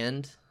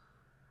sand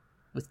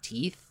with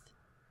teeth.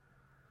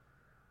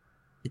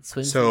 It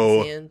swims in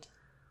the sand.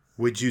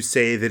 Would you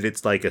say that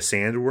it's like a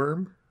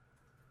sandworm?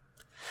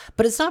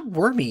 But it's not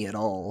wormy at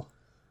all.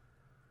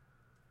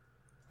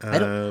 I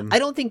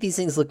don't think these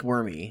things look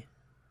wormy.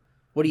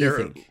 What do you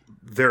think?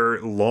 They're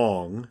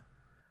long.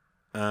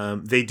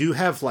 They do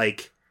have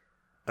like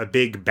a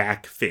big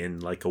back fin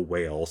like a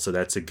whale, so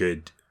that's a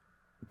good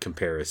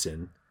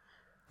comparison.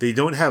 They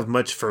don't have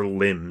much for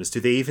limbs. Do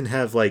they even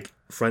have, like,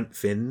 front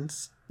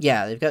fins?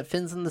 Yeah, they've got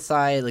fins on the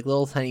side, like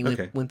little tiny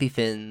wimpy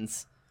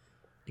fins.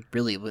 Like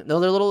really, no,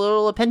 they're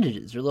little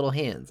appendages. They're little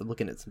hands. I'm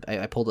looking at some.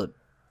 I pulled up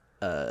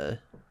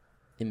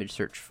image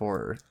search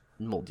for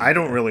moldy. I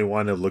don't really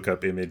want to look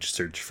up image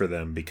search for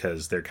them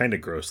because they're kind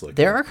of gross looking.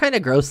 They are kind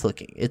of gross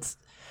looking.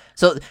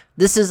 So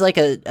this is like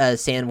a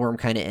sandworm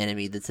kind of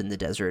enemy that's in the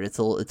desert. It's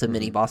a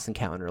mini boss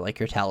encounter like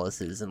your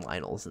Taluses and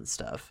Lionels and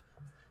stuff.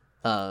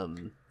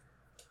 And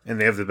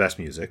they have the best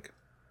music.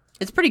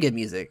 It's pretty good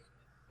music,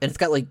 and it's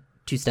got like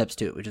 2 steps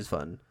to it, which is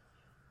fun.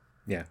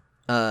 Yeah.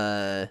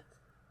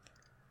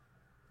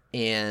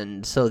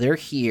 And so they're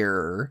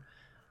here.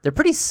 They're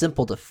pretty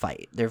simple to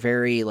fight. They're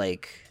very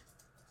like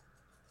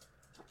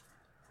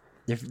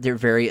they're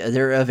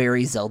a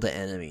very Zelda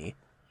enemy,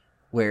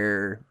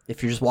 where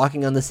if you're just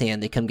walking on the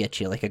sand, they come get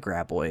you like a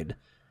graboid.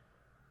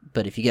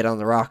 But if you get on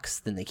the rocks,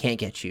 then they can't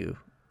get you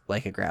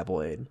like a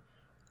graboid.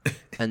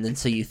 And then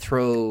so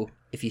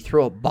if you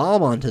throw a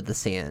bomb onto the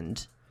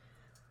sand,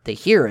 they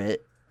hear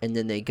it, and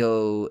then they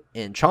go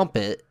and chomp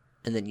it,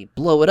 and then you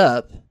blow it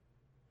up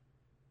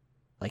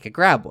like a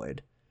graboid.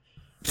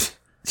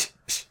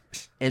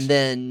 And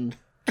then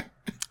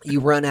you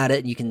run at it,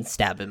 and you can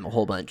stab him a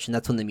whole bunch, and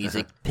that's when the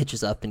music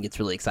pitches up and gets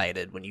really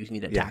excited when you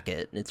need to attack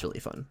it, and it's really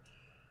fun.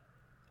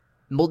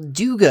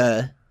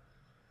 Molduga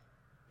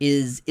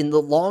is in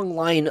the long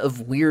line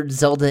of weird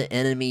Zelda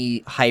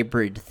enemy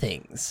hybrid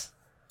things.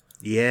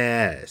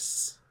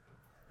 Yes.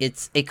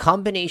 It's a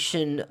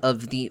combination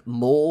of the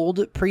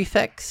mold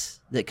prefix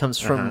that comes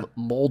from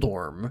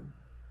Moldorm,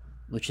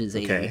 which is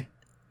a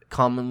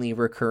commonly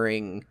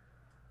recurring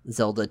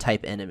Zelda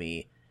type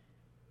enemy,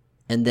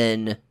 and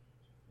then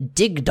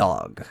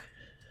Digdog,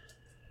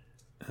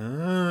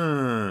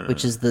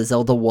 which is the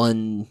Zelda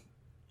 1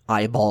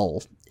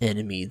 eyeball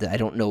enemy that I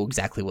don't know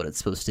exactly what it's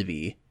supposed to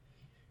be.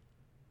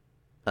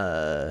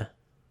 So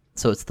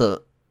it's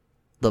the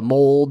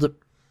mold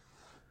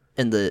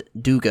and the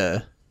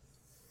Duga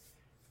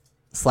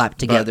slapped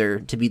together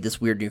to be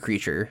this weird new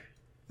creature.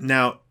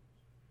 Now,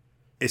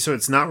 so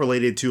it's not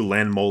related to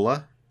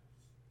Lanmola?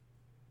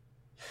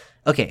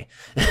 Okay.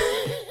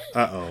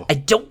 Uh-oh. I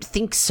don't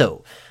think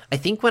so. I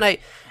think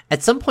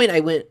at some point I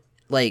went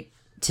like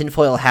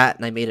tinfoil hat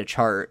and I made a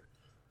chart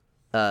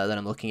that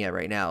I'm looking at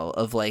right now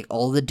of like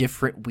all the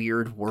different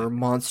weird worm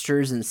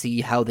monsters and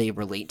see how they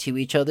relate to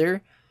each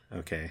other.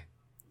 Okay.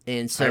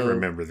 And so I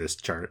remember this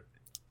chart.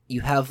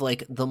 You have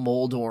like the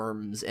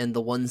Moldorms and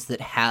the ones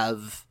that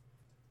have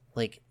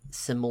like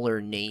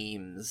similar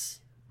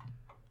names.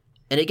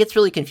 And it gets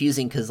really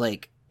confusing because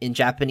like in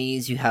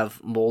Japanese you have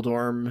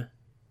Moldorm,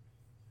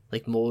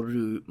 like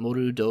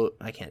Morudo.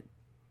 I can't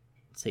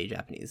say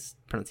Japanese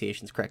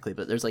pronunciations correctly,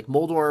 but there's like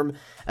Moldorm,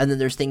 and then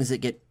there's things that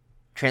get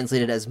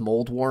translated as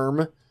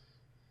Moldworm.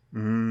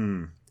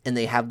 And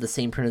they have the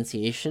same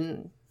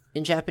pronunciation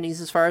in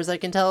Japanese as far as I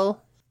can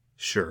tell.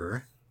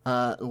 Sure.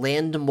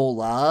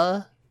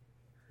 Landmola,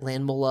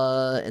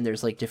 and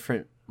there's like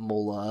different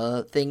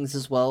mola things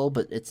as well,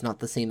 but it's not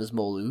the same as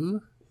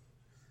Molu.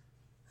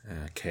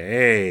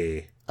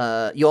 Okay.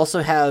 You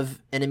also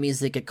have enemies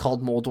that get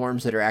called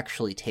Moldorms that are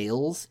actually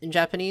tails in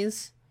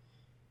Japanese.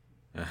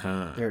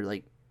 They're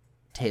like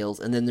tails,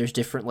 and then there's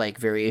different like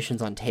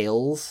variations on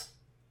tails.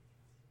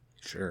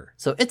 Sure.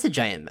 So it's a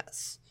giant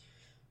mess.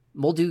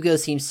 Molduga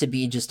seems to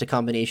be just a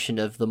combination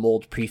of the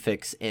mold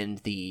prefix and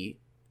the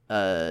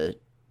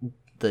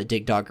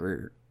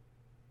Digdogger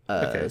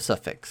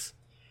suffix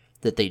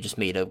that they just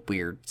made a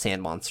weird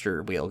sand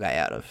monster whale guy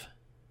out of.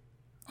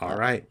 All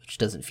right. Which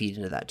doesn't feed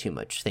into that too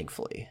much,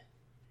 thankfully.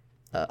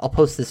 I'll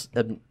post this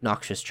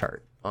obnoxious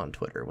chart on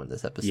Twitter when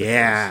this episode goes.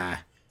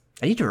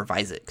 I need to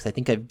revise it because I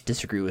think I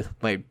disagree with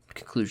my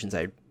conclusions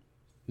I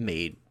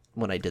made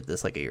when I did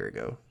this like a year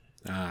ago.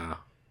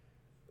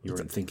 You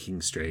weren't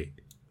thinking straight.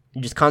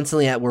 You're just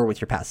constantly at war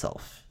with your past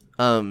self.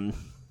 Yeah,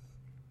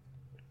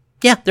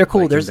 they're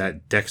cool. Like There's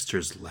that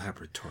Dexter's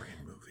Laboratory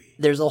movie.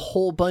 There's a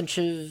whole bunch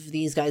of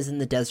these guys in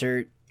the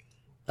desert.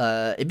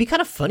 It'd be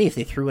kind of funny if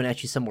they threw one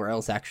at you somewhere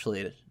else,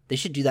 actually. They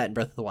should do that in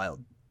Breath of the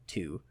Wild,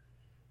 too.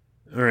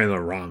 Or in the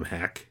ROM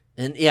hack.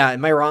 And yeah, in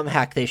my ROM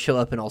hack, they show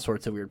up in all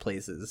sorts of weird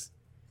places.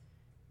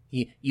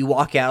 You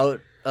walk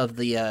out of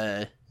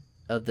the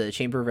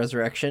Chamber of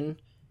Resurrection,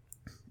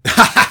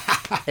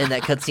 and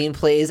that cutscene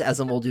plays as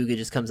a Molduga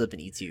just comes up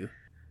and eats you.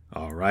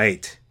 All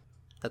right.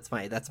 That's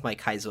my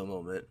Kaizo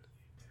moment.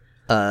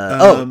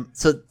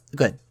 So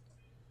good.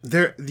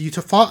 You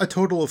fought a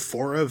total of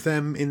 4 of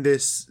them in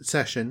this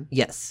session.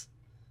 Yes.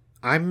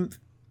 I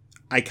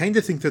kind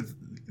of think that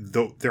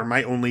there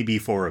might only be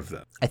 4 of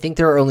them. I think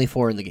there are only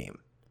 4 in the game.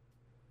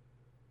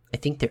 I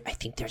think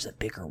there's a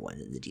bigger one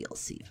in the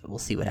DLC. We'll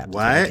see what happens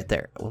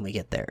when we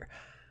get there.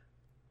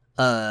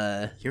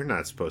 You're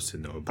not supposed to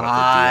know about the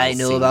DLC. I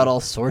know about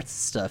all sorts of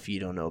stuff you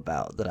don't know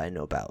about that I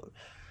know about.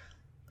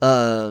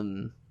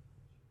 Oh,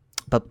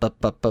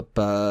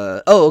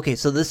 okay.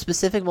 So the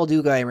specific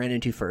Molduga I ran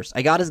into first,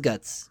 I got his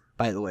guts,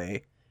 by the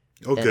way.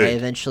 Oh, and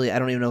good. I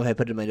don't even know if I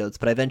put it in my notes,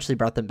 but I eventually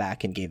brought them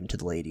back and gave them to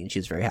the lady, and she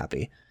was very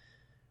happy.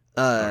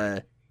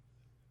 This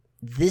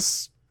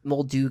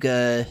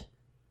Molduga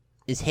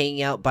is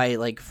hanging out by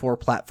like 4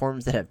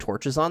 platforms that have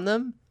torches on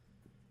them.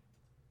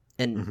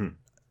 And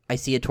I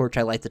see a torch,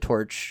 I light the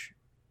torch.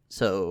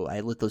 So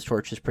I lit those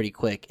torches pretty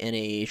quick, and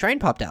a shrine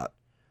popped out.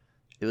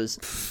 It was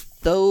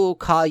Tho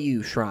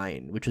Kayu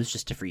Shrine, which was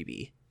just a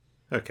freebie.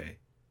 Okay.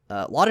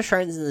 A lot of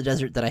shrines in the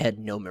desert that I had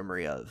no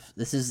memory of.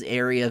 This is an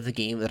area of the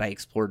game that I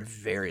explored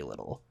very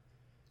little.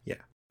 Yeah.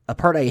 A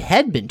part I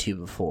had been to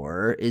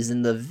before is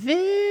in the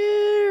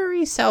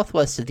very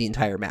southwest of the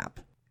entire map.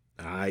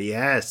 Ah,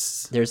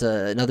 yes. There's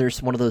another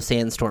one of those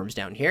sandstorms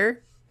down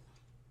here.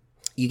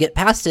 You get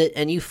past it,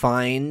 and you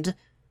find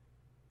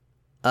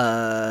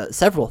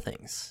several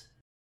things.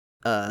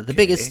 The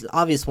biggest,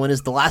 obvious one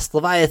is the last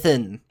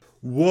Leviathan.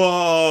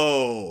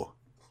 Whoa!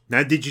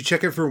 Now, did you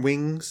check it for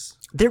wings?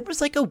 There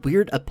was like a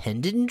weird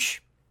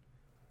appendage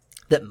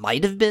that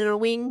might have been a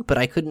wing, but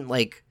I couldn't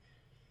like...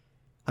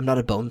 I'm not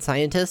a bone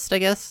scientist, I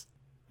guess.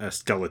 A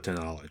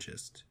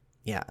skeletonologist.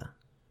 Yeah.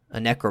 A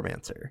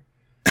necromancer.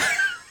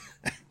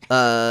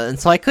 And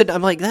so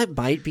I'm like, that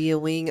might be a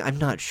wing. I'm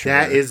not sure.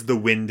 That is the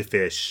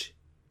windfish.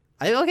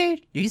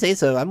 Okay, you say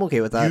so. I'm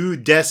okay with that. You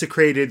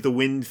desecrated the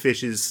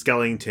windfish's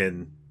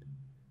skeleton.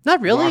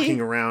 Not really.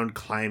 Walking around,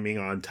 climbing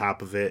on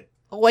top of it.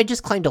 Oh, I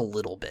just climbed a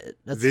little bit.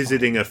 That's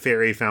visiting fine. A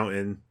fairy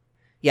fountain.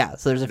 Yeah,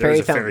 so there's a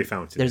fairy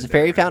fountain. There's a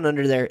fairy fountain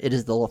under there. It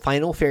is the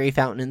final fairy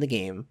fountain in the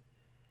game.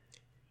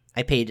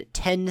 I paid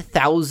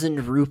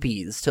 10,000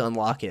 rupees to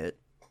unlock it.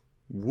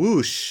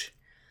 Whoosh.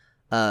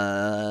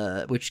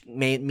 Which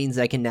means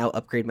I can now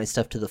upgrade my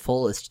stuff to the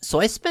fullest. So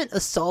I spent a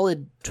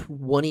solid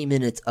 20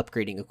 minutes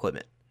upgrading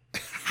equipment.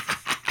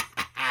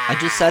 I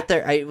just sat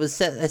there.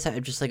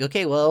 I'm just like,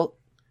 okay, well,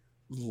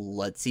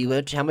 let's see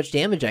how much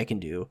damage I can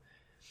do.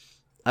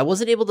 I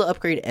wasn't able to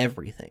upgrade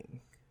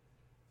everything,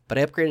 but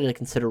I upgraded a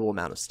considerable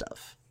amount of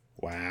stuff.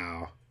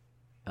 Wow.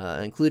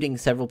 Including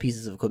several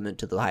pieces of equipment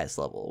to the highest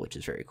level, which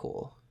is very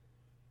cool.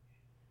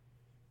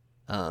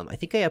 I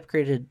think I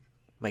upgraded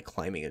my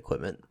climbing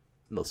equipment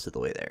most of the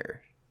way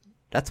there.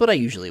 That's what I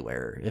usually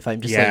wear. If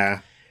I'm just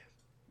like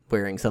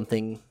wearing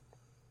something,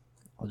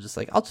 I'll just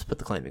put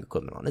the climbing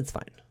equipment on. It's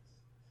fine.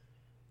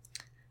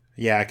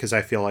 Yeah, because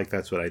I feel like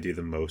that's what I do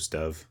the most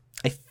of.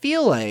 I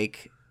feel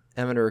like,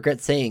 I'm going to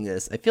regret saying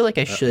this, I feel like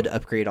I should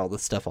upgrade all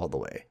this stuff all the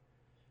way.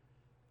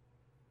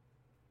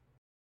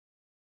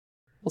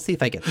 We'll see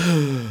if I get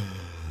there.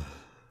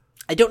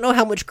 I don't know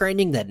how much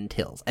grinding that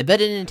entails. I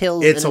bet it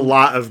entails... It's a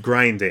lot of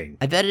grinding.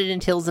 I bet it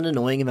entails an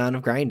annoying amount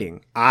of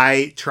grinding.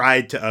 I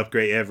tried to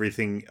upgrade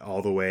everything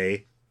all the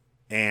way,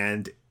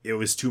 and it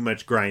was too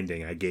much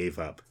grinding. I gave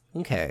up.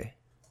 Okay.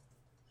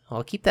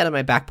 I'll keep that in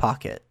my back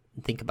pocket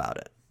and think about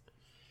it.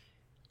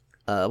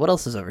 What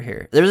else is over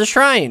here? There's a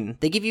shrine!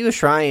 They give you a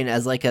shrine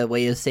as like a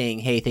way of saying,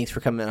 hey, thanks for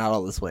coming out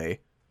all this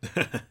way.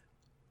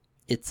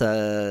 It's,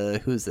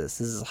 who's this?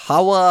 This is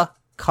Hawa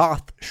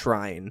Koth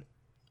Shrine,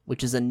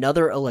 which is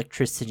another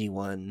electricity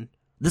one.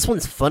 This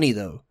one's funny,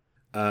 though.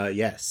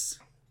 Yes.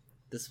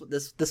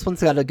 This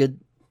one's got a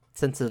good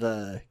sense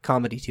of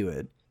comedy to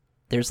it.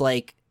 There's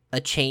like a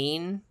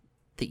chain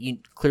that you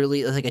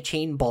clearly... There's like a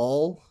chain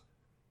ball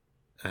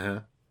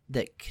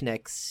that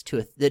connects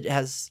to that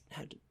has...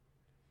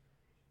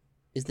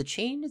 Is the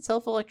chain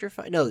itself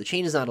electrified? No, the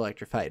chain is not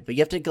electrified, but you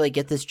have to like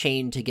get this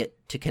chain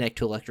to connect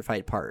to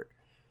electrified part.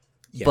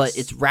 Yes. But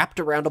it's wrapped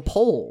around a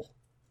pole.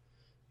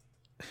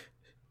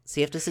 So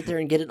you have to sit there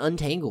and get it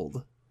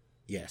untangled.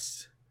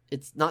 Yes.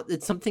 It's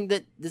something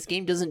that this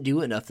game doesn't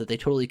do enough that they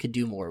totally could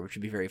do more, which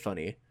would be very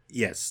funny.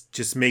 Yes,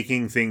 just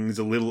making things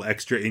a little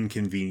extra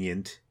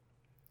inconvenient.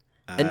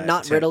 And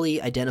not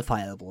readily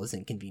identifiable as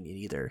inconvenient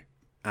either.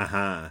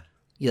 Uh-huh.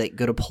 You like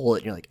go to pull it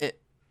and you're like,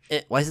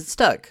 why is it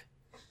stuck?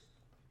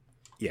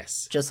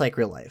 Yes. Just like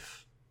real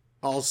life.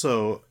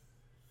 Also,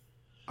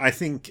 I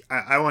think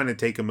I want to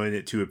take a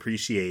minute to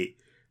appreciate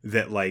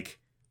that, like,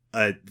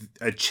 a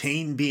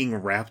chain being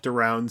wrapped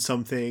around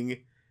something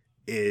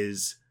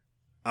is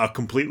a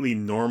completely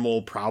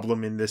normal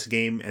problem in this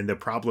game, and the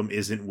problem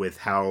isn't with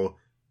how,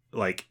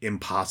 like,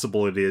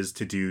 impossible it is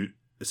to do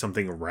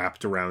something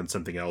wrapped around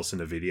something else in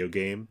a video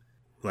game.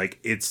 Like,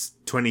 it's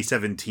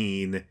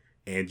 2017,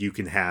 and you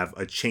can have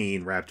a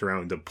chain wrapped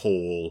around a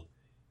pole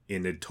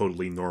in a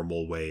totally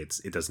normal way.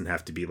 It doesn't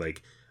have to be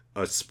like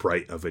a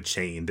sprite of a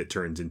chain that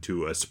turns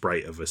into a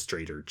sprite of a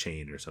straighter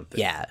chain or something.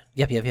 Yeah.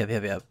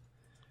 Yep.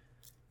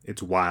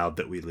 It's wild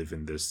that we live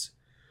in this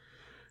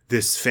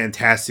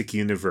fantastic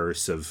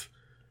universe of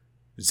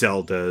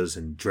Zeldas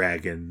and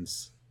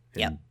dragons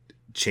and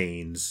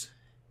chains.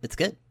 It's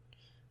good.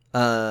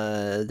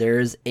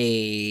 There's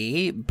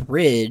a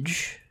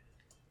bridge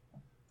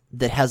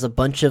that has a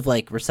bunch of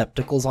like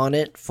receptacles on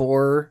it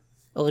for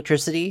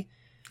electricity.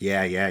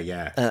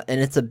 Yeah.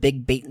 And it's a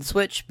big bait and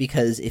switch,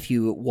 because if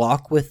you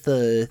walk with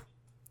the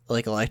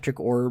like electric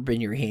orb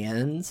in your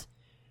hands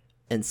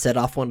and set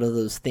off one of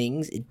those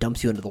things, it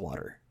dumps you into the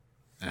water.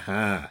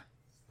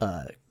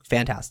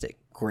 Fantastic.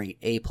 Great.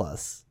 A+.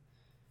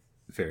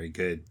 Very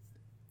good.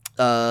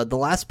 The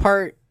last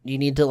part, you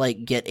need to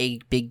like get a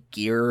big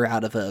gear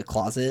out of a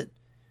closet.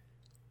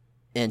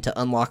 And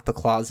to unlock the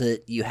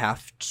closet, you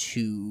have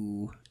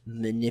to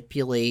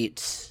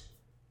manipulate...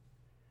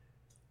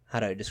 How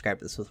do I describe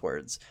this with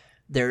words?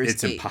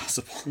 It's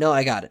impossible. No,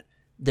 I got it.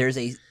 There's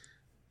a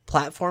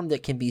platform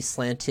that can be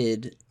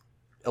slanted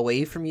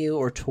away from you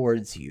or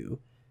towards you.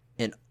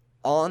 And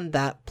on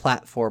that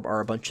platform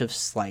are a bunch of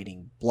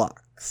sliding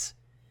blocks.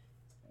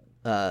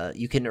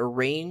 You can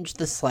arrange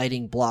the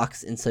sliding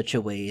blocks in such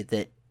a way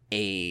that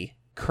a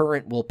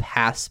current will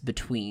pass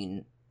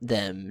between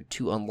them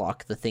to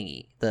unlock the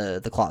thingy,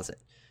 the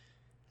closet.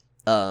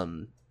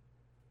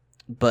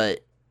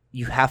 But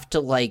you have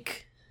to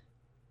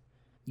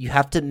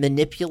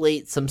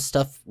manipulate some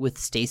stuff with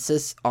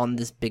stasis on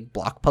this big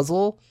block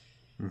puzzle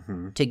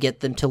to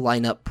get them to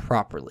line up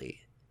properly.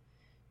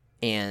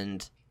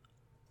 And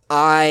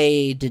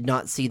I did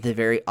not see the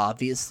very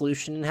obvious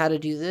solution in how to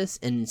do this,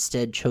 and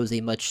instead chose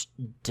a much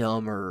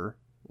dumber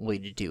way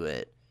to do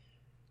it,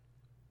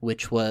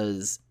 which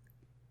was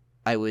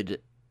I would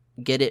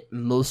get it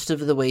most of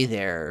the way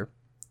there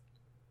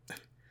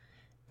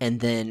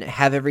and then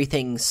have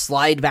everything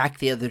slide back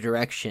the other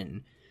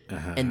direction.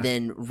 And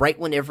then right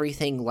when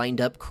everything lined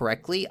up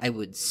correctly, I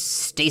would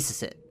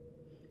stasis it.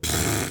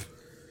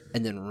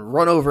 And then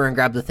run over and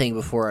grab the thing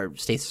before our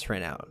stasis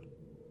ran out.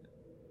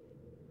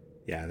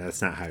 Yeah,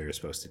 that's not how you're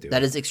supposed to do it.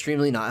 That is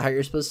extremely not how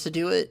you're supposed to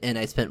do it, and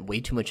I spent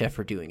way too much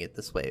effort doing it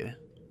this way.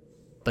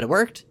 But it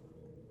worked.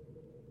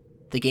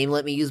 The game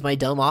let me use my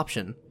dumb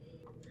option.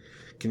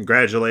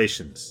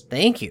 Congratulations.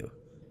 Thank you.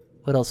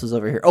 What else was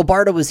over here? Oh,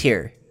 Barda was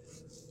here.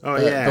 Oh,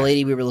 yeah. The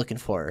lady we were looking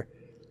for.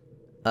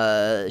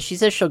 She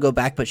says she'll go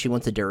back, but she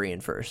wants a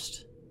durian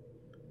first.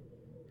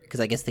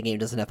 Because I guess the game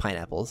doesn't have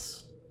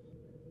pineapples.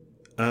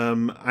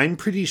 I'm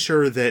pretty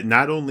sure that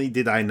not only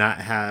did I not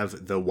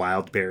have the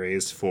wild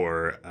berries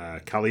for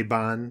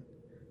Caliban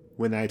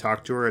when I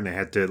talked to her, and I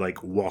had to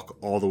like walk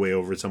all the way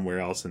over somewhere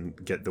else and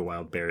get the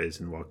wild berries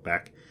and walk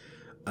back,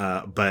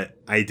 but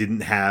I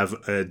didn't have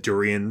a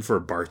durian for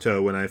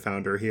Barto when I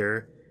found her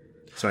here,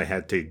 so I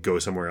had to go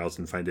somewhere else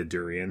and find a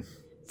durian.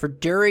 For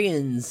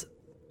durians,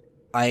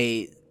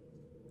 I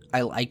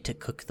like to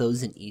cook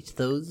those and eat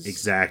those.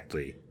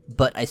 Exactly.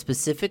 But I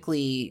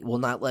specifically will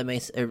not let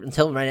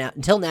until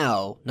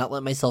now not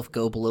let myself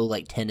go below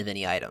like 10 of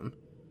any item.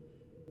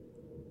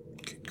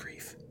 Good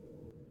grief.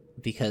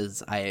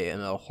 Because I am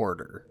a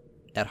hoarder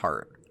at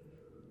heart.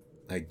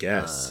 I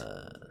guess.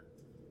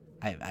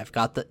 I've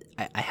got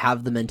I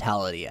have the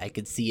mentality. I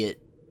could see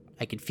it.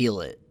 I could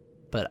feel it.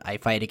 But I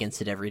fight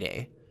against it every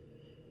day.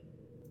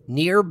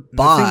 Nearby...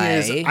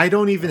 The thing is, I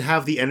don't even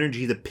have the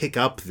energy to pick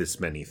up this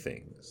many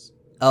things.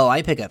 Oh,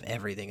 I pick up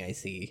everything I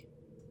see.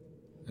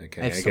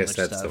 Okay, I guess that's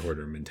stuff. The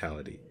hoarder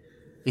mentality.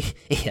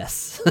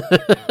 Yes.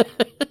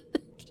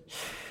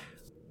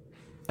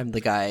 I'm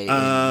the guy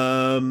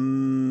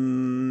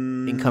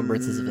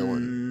Encumbrance is a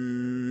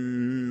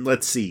villain.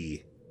 Let's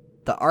see.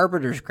 The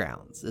Arbiter's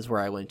Grounds is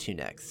where I went to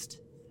next.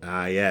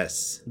 Ah,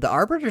 yes. The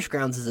Arbiter's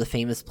Grounds is a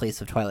famous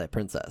place of Twilight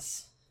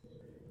Princess.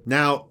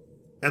 Now,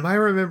 am I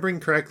remembering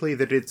correctly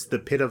that it's the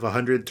Pit of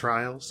 100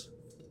 Trials?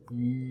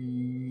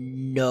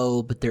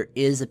 No, but there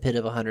is a Pit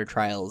of 100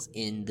 Trials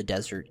in the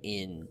desert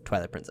in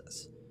Twilight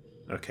Princess.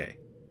 Okay.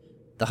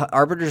 The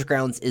Arbiter's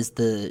Grounds is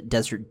the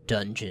desert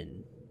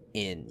dungeon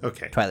in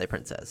Twilight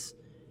Princess.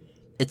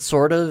 It's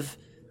sort of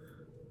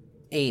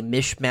a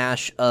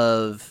mishmash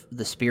of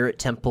the Spirit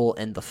Temple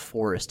and the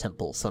Forest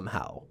Temple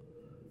somehow.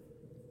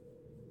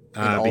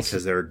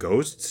 Because there are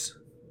ghosts?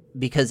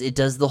 Because it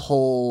does the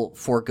whole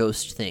four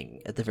ghost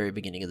thing at the very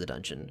beginning of the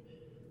dungeon.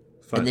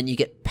 Fun. And then you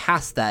get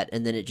past that,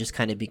 and then it just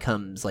kind of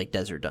becomes like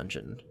Desert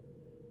Dungeon.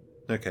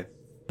 Okay.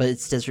 But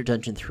it's Desert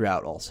Dungeon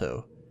throughout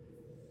also.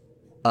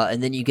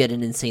 And then you get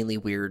an insanely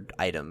weird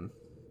item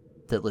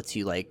that lets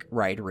you like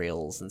ride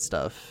rails and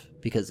stuff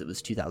because it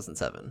was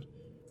 2007.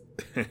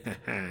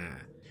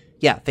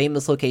 Yeah,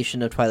 famous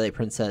location of Twilight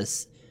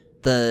Princess.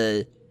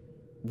 The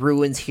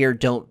ruins here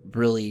don't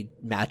really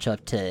match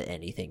up to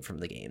anything from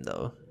the game,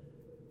 though.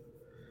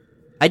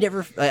 I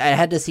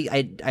had to see,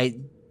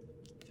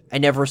 I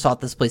never sought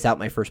this place out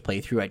my first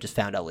playthrough. I just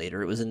found out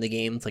later it was in the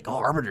game. It's like, oh,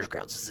 Arbiter's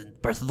Grounds is in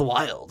Breath of the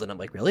Wild. And I'm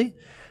like, really?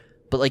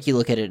 But like you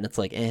look at it and it's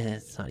like,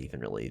 it's not even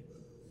really.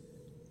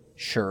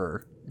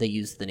 Sure, they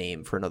used the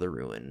name for another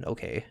ruin.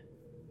 Okay.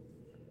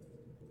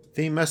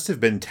 They must have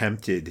been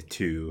tempted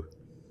to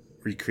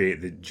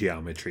recreate the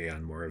geometry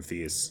on more of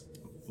these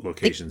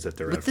locations that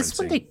they're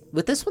referencing.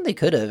 With this one, they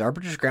could have.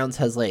 Arbiter's Grounds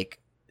has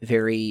like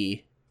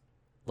very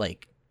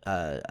like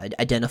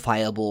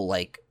identifiable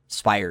like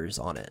spires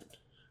on it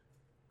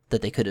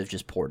that they could have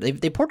just ported.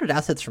 They ported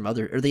assets from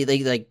other, or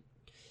they like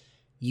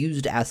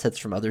used assets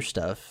from other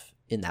stuff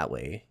in that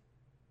way.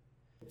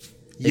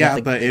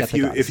 But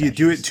if you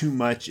do it too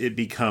much, it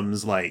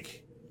becomes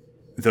like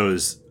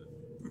those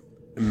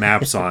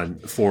maps on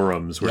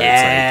forums where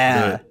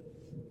it's like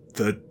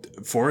the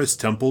Forest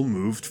Temple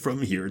moved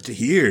from here to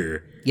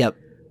here. Yep.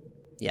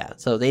 Yeah,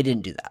 so they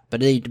didn't do that,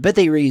 but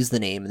they reused the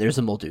name. And there's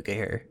a Molduga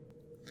here.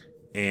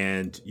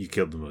 And you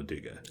killed the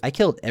Molduga. I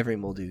killed every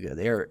Molduga.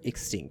 They are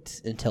extinct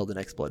until the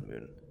next blood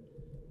moon.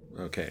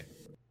 Okay.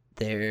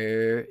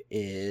 There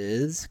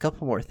is a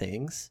couple more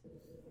things.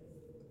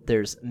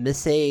 There's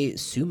Misei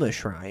Suma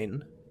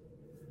Shrine,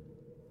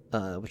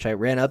 which I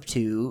ran up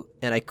to,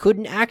 and I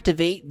couldn't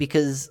activate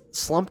because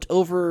slumped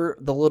over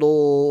the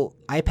little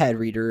iPad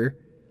reader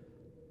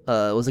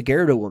was a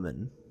Gerudo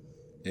woman.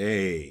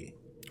 Hey.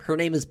 Her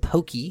name is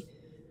Pokey,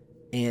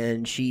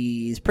 and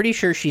she's pretty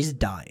sure she's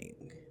dying.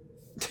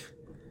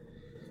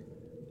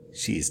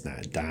 She's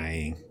not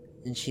dying.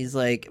 And she's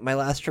like, my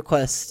last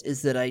request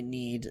is that I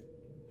need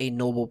a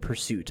Noble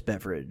Pursuit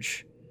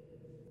beverage.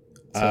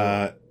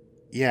 So,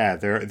 yeah,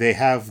 they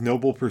have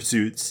Noble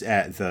Pursuits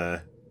at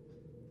the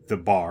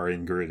bar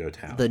in Gerudo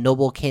Town. The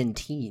Noble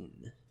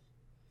Canteen.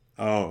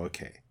 Oh,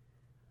 okay.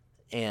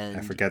 And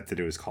I forget that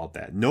it was called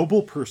that.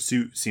 Noble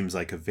Pursuit seems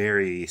like a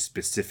very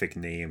specific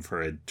name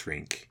for a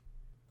drink.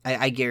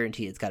 I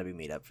guarantee it's got to be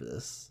made up for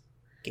this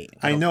game.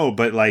 I know,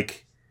 but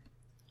like,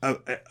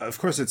 of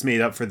course it's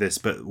made up for this,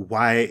 but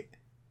why?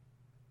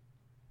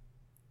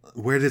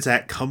 Where does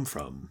that come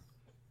from?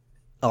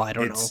 Oh, I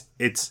don't know.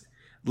 It's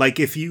like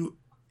if you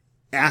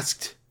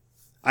asked,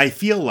 I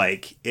feel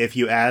like if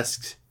you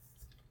asked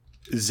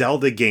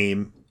Zelda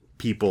game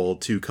people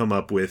to come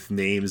up with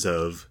names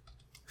of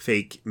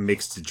fake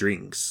mixed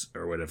drinks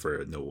or whatever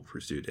a Noble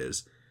Pursuit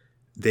is,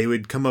 they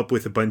would come up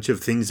with a bunch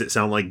of things that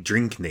sound like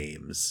drink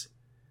names.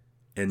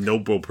 And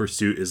Noble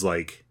Pursuit is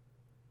like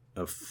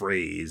a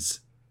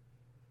phrase.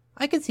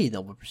 I can see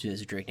Noble Pursuit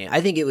as a drink name.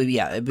 I think it would be,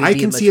 yeah. I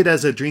can see it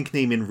as a drink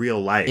name in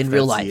real life. In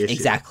real life,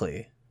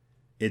 exactly.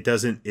 It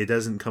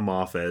doesn't come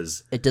off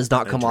as it does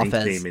not come off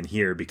as name in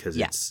here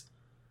because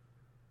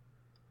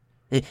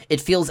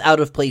it feels out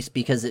of place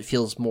because it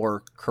feels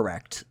more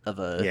correct of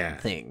a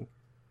thing.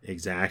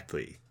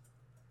 Exactly.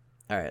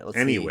 All right, let's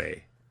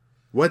see.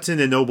 What's in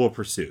a Noble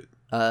Pursuit?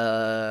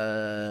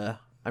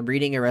 I'm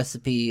reading a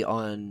recipe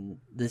on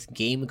this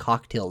Game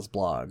Cocktails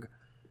blog.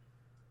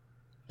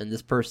 And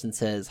this person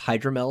says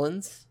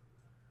hydromelons.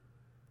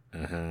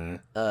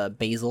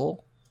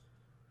 Basil.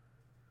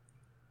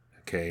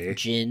 Okay.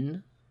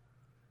 Gin.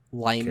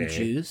 Lime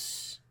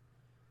juice.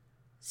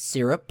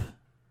 Syrup.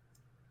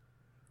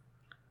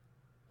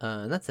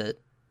 And that's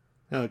it.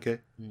 Okay.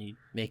 And you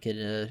make it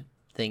a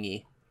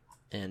thingy.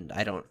 And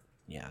I don't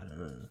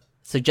know.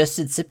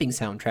 Suggested sipping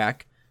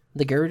soundtrack.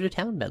 The Gerudo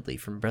Town medley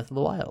from Breath of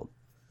the Wild.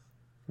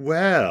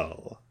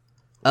 Well.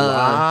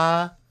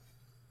 La.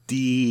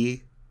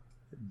 Di.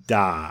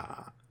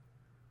 Da.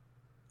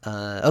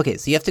 Okay,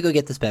 so you have to go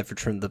get this beverage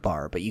from the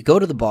bar, but you go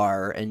to the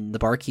bar and the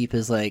barkeep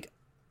is like,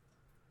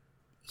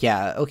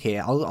 yeah, okay,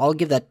 I'll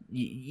give that,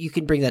 you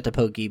can bring that to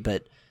Pokey,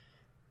 but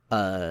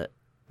I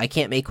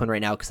can't make one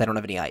right now because I don't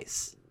have any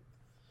ice.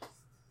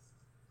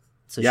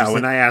 So yeah,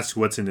 when I asked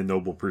what's in a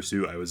Noble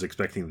Pursuit, I was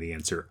expecting the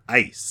answer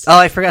ice. Oh,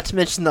 I forgot to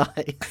mention the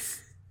ice.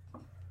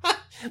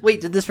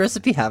 Wait, did this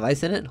recipe have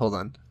ice in it? Hold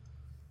on.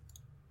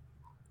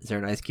 Is there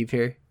an ice cube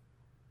here?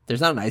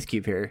 There's not an ice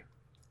cube here.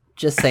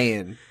 Just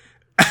saying.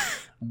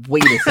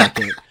 Wait a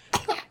second.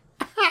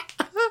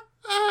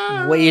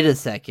 Wait a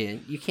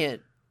second. You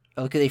can't...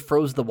 Okay, they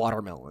froze the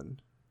watermelon.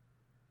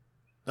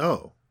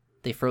 Oh.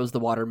 They froze the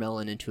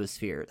watermelon into a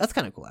sphere. That's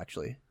kind of cool,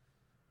 actually.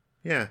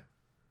 Yeah.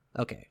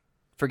 Okay.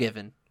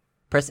 Forgiven.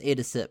 Press A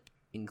to sip.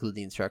 Include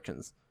the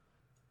instructions.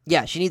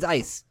 Yeah, she needs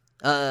ice.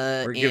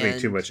 We're giving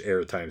too much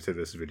airtime to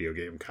this video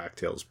game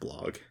cocktails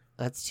blog.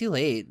 That's too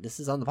late. This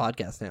is on the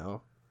podcast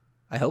now.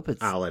 I hope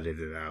it's... I'll edit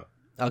it out.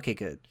 Okay,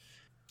 good.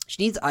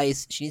 She needs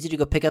ice. She needs you to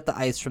go pick up the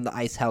ice from the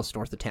ice house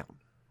north of town.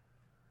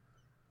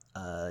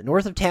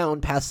 North of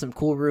town, past some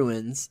cool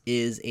ruins,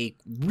 is a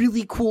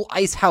really cool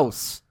ice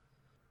house.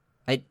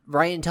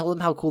 Ryan, tell them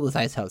how cool this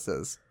ice house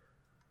is.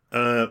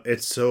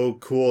 It's so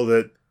cool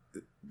that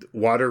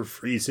water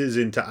freezes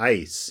into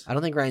ice. I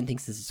don't think Ryan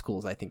thinks this is cool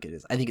as I think it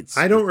is. I think it's...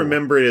 I don't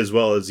remember it as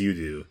well as you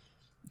do.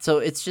 So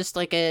it's just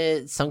like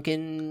a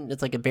sunken...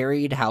 It's like a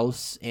buried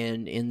house,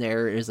 and in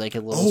there is like a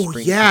little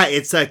spring... Oh, yeah,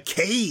 it's a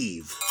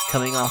cave!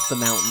 Coming off the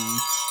mountain.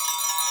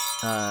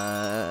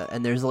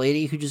 And there's a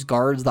lady who just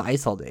guards the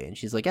ice all day, and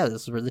she's like, yeah,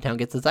 this is where the town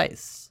gets its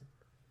ice.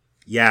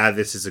 Yeah,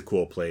 this is a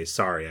cool place.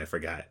 Sorry, I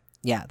forgot.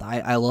 Yeah,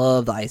 I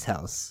love the ice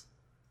house.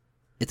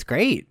 It's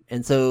great.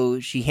 And so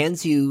she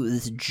hands you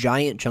this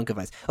giant chunk of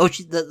ice. Oh,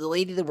 the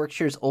lady that works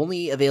here is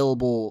only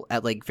available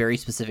at like very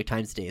specific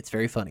times a day. It's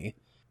very funny.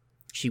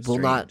 She will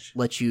not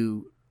let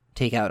you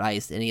take out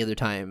ice any other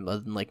time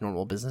other than like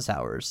normal business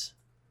hours.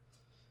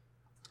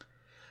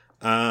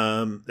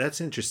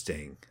 That's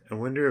interesting. I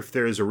wonder if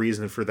there is a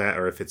reason for that,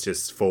 or if it's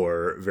just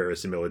for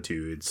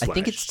verisimilitude. I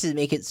think it's to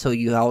make it so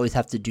you always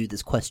have to do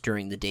this quest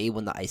during the day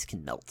when the ice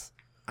can melt.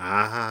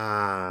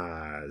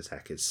 Ah,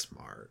 Zach is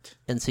smart.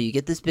 And so you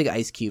get this big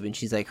ice cube, and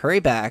she's like,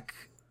 hurry back.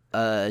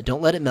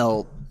 Don't let it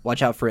melt.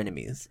 Watch out for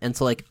enemies. And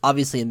so, like,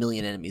 obviously a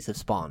million enemies have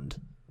spawned.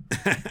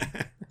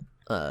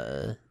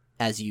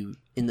 As you,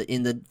 in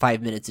the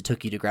 5 minutes it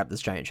took you to grab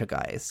this giant chunk of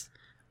ice.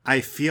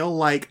 I feel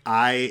like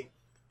I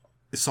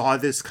saw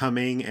this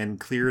coming and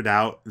cleared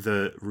out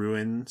the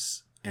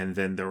ruins, and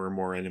then there were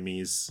more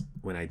enemies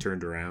when I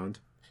turned around.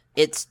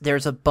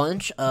 There's a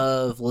bunch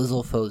of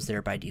Lizalfos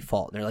there by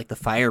default. They're like the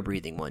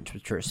fire-breathing ones,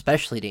 which are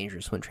especially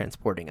dangerous when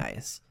transporting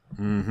ice.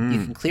 Mm-hmm.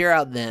 You can clear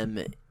out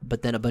them,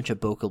 but then a bunch of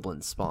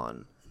bokoblins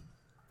spawn.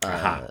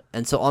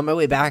 And so on my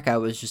way back, I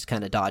was just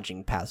kind of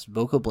dodging past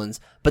bokoblins,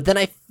 but then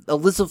a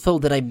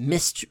Lizalfo that I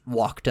missed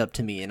walked up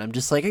to me, and I'm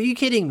just like, are you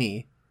kidding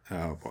me?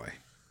 Oh, boy.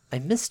 I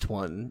missed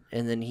one,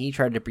 and then he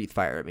tried to breathe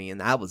fire at me, and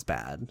that was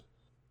bad.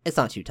 It's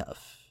not too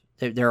tough.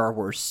 There are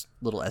worse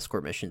little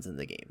escort missions in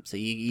the game. So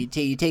you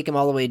take him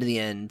all the way to the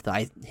end,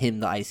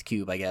 the ice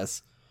cube, I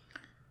guess.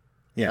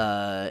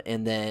 Yeah.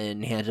 And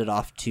then hand it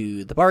off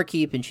to the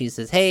barkeep, and she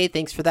says, hey,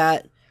 thanks for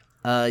that.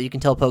 You can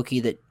tell Pokey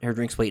that her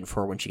drink's waiting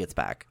for her when she gets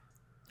back.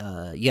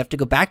 You have to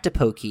go back to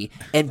Pokey,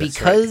 and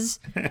because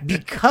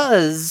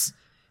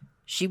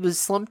she was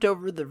slumped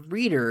over the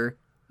reader,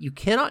 you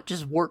cannot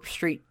just warp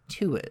straight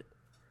to it.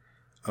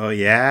 Oh,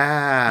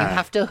 yeah. You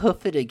have to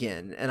hoof it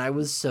again, and I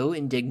was so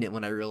indignant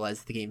when I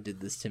realized the game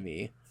did this to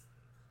me.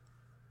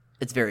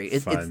 It's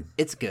fun.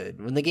 It's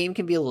good. When the game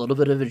can be a little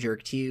bit of a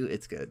jerk to you,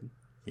 it's good.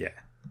 Yeah.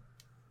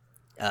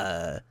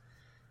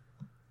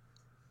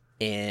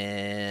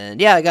 And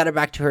yeah, I got her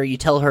back to her. You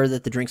tell her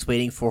that the drink's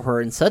waiting for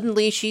her, and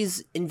suddenly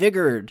she's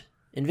invigorated,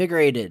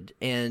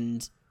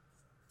 and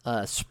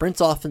sprints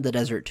off in the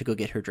desert to go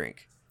get her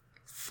drink.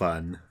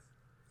 Fun.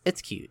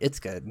 It's cute. It's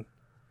good.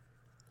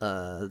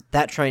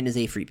 That shrine is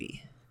a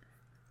freebie.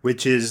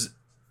 Which is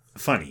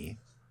funny,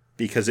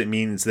 because it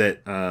means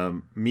that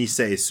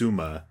Misei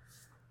Suma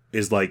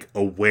is, like,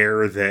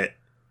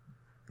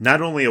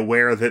 not only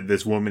aware that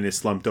this woman is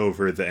slumped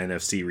over the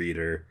NFC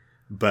reader,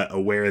 but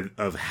aware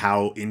of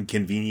how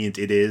inconvenient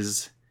it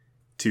is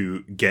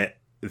to get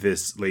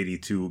this lady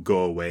to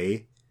go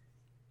away.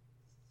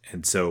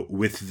 And so,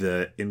 with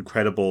the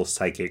incredible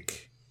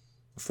psychic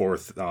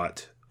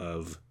forethought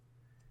of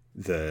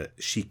the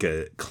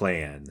Sheikah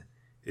clan,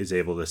 is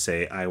able to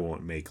say, I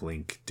won't make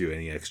Link do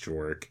any extra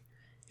work.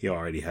 He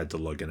already had to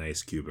lug an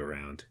ice cube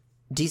around.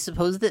 Do you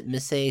suppose that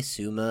Misei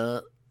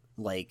Suma,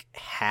 like,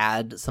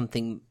 had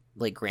something,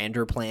 like,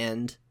 grander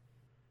planned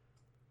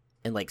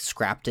and, like,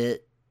 scrapped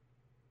it,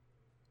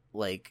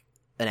 like,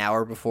 an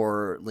hour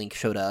before Link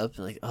showed up?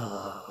 And, like,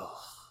 oh,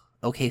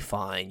 okay,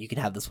 fine. You can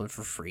have this one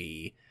for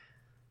free.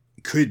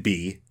 Could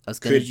be. I was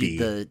going to do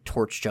the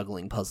torch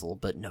juggling puzzle,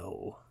 but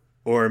no.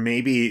 Or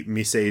maybe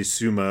Misei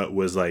Suma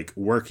was, like,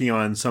 working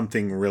on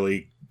something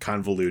really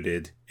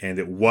convoluted, and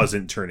it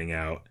wasn't turning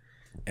out.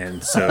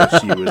 And so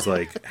she was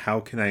like, how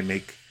can I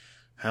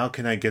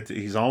get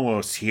he's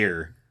almost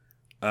here.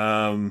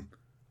 I'm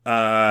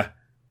going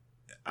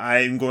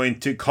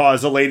to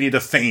cause a lady to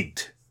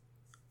faint.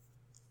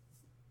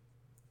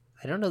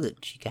 I don't know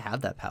that she could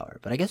have that power,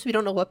 but I guess we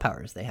don't know what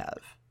powers they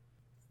have.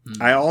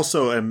 I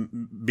also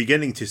am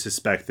beginning to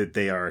suspect that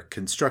they are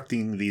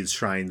constructing these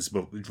shrines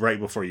right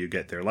before you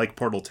get there, like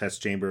portal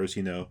test chambers,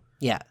 you know?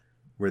 Yeah.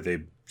 Where they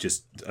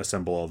just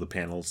assemble all the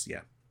panels,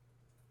 yeah.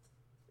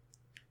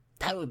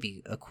 That would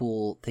be a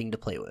cool thing to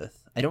play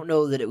with. I don't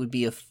know that it would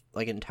be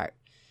entire...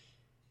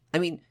 I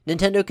mean,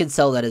 Nintendo could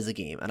sell that as a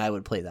game, and I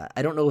would play that.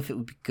 I don't know if it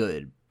would be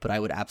good, but I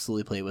would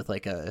absolutely play with,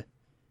 like, a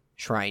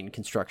shrine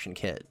construction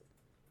kit.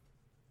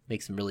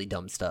 Make some really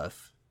dumb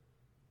stuff.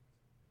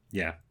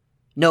 Yeah.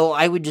 No,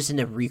 I would just end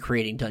up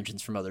recreating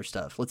dungeons from other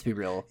stuff. Let's be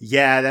real.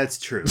 Yeah, that's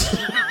true.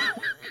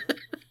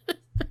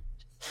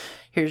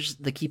 Here's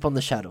the Keep on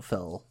the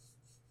Shadowfell.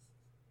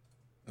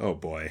 Oh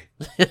boy.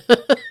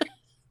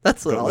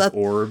 That's but with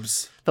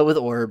orbs. But with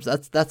orbs,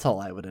 that's all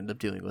I would end up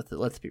doing with it.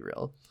 Let's be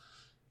real.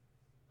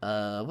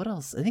 What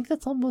else? I think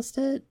that's almost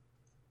it.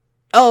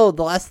 Oh,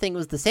 the last thing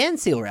was the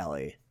Sand Seal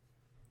Rally.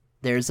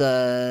 There's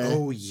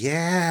Oh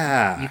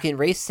yeah. You can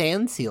race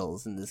sand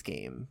seals in this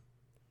game.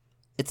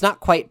 It's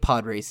not quite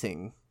pod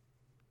racing.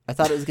 I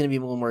thought it was going to be a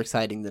little more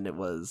exciting than it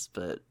was,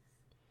 but...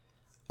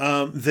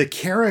 the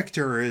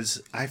characters...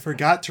 I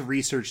forgot to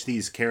research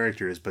these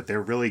characters, but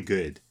they're really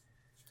good.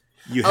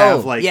 You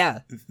have,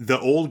 the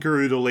old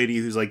Gerudo lady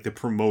who's, like, the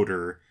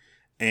promoter,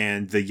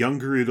 and the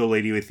young Gerudo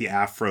lady with the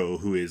afro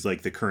who is,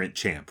 like, the current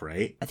champ,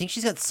 right? I think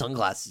she's got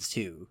sunglasses,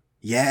 too.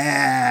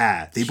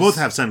 Yeah! She's both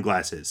have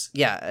sunglasses.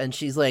 Yeah, and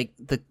she's, like,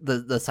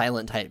 the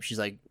silent type. She's,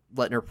 like,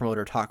 letting her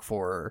promoter talk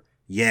for her.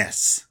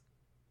 Yes.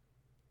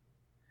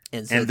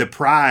 And the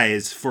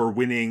prize for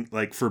winning,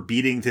 like, for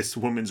beating this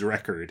woman's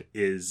record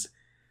is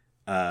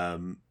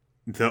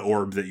the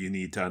orb that you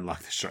need to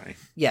unlock the shrine.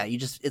 Yeah,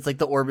 it's like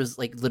the orb is,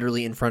 like,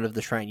 literally in front of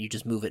the shrine. You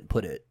just move it and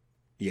put it.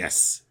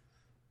 Yes.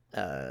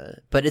 But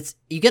it's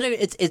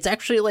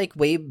actually, like,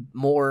 way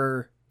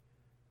more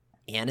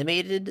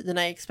animated than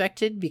I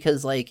expected,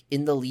 because, like,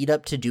 in the lead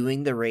up to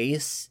doing the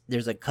race,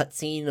 there's a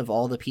cutscene of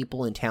all the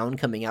people in town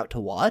coming out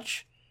to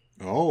watch.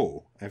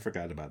 Oh, I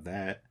forgot about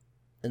that.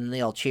 And then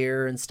they all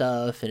cheer and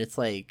stuff, and it's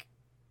like,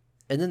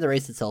 and then the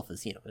race itself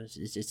is, you know,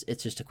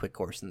 it's just a quick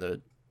course in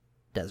the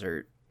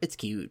desert. It's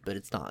cute, but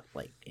it's not,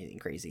 like, anything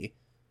crazy.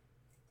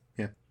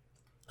 Yeah.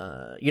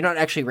 You're not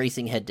actually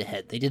racing head to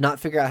head. They did not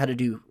figure out how to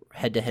do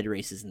head to head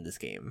races in this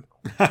game.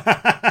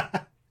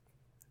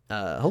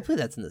 Hopefully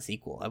that's in the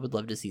sequel. I would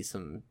love to see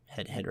some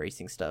head to head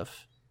racing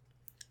stuff.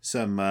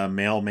 Some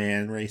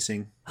mailman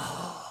racing.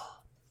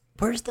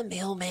 Where's the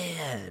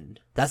mailman?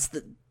 That's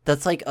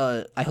like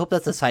I hope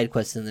that's a side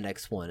quest in the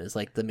next one. Is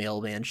like the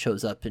mailman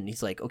shows up and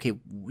he's like, okay,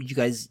 you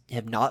guys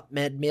have not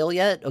had mail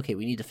yet. Okay,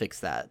 we need to fix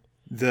that.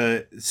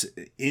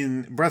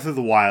 In Breath of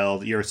the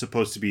Wild, you're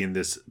supposed to be in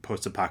this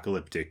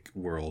post-apocalyptic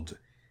world,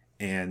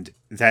 and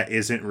that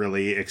isn't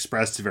really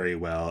expressed very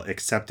well,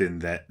 except in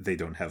that they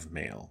don't have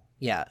mail.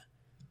 Yeah,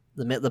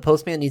 the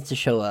postman needs to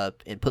show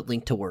up and put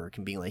Link to work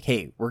and being like,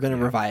 hey, we're gonna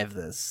revive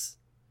this.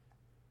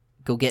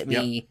 Go get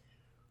me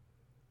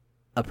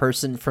a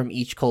person from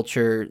each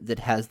culture that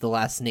has the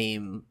last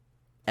name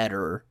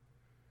Eder.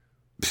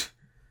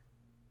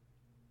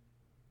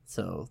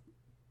 So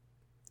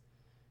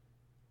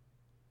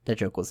that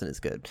joke wasn't as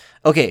good.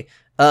 Okay,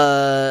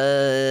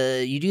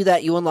 you do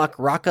that, you unlock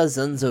Raka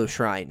Zunzo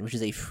Shrine, which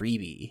is a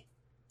freebie.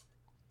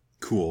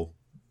 Cool.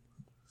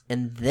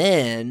 And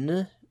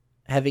then,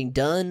 having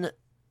done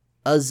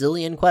a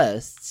zillion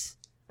quests,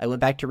 I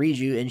went back to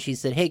Riju, and she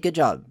said, hey, good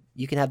job.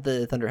 You can have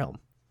the Thunder Helm.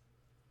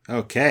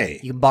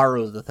 Okay. You can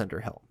borrow the Thunder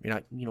Helm.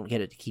 You don't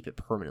get it to keep it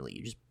permanently.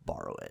 You just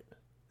borrow it.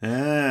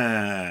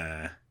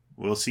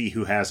 We'll see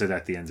who has it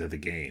at the end of the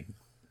game.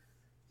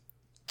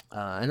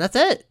 And that's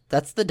it.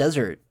 That's the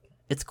desert.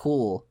 It's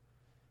cool.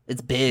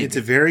 It's big. It's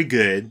very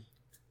good.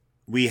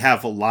 We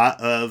have a lot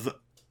of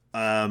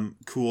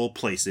cool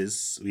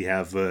places. We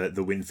have the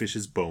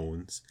Windfish's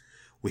bones.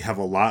 We have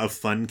a lot of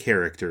fun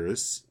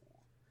characters.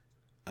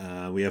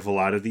 We have a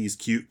lot of these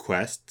cute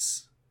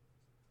quests.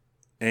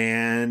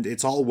 And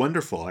it's all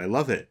wonderful. I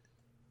love it.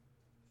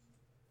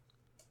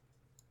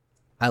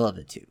 I love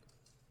it too.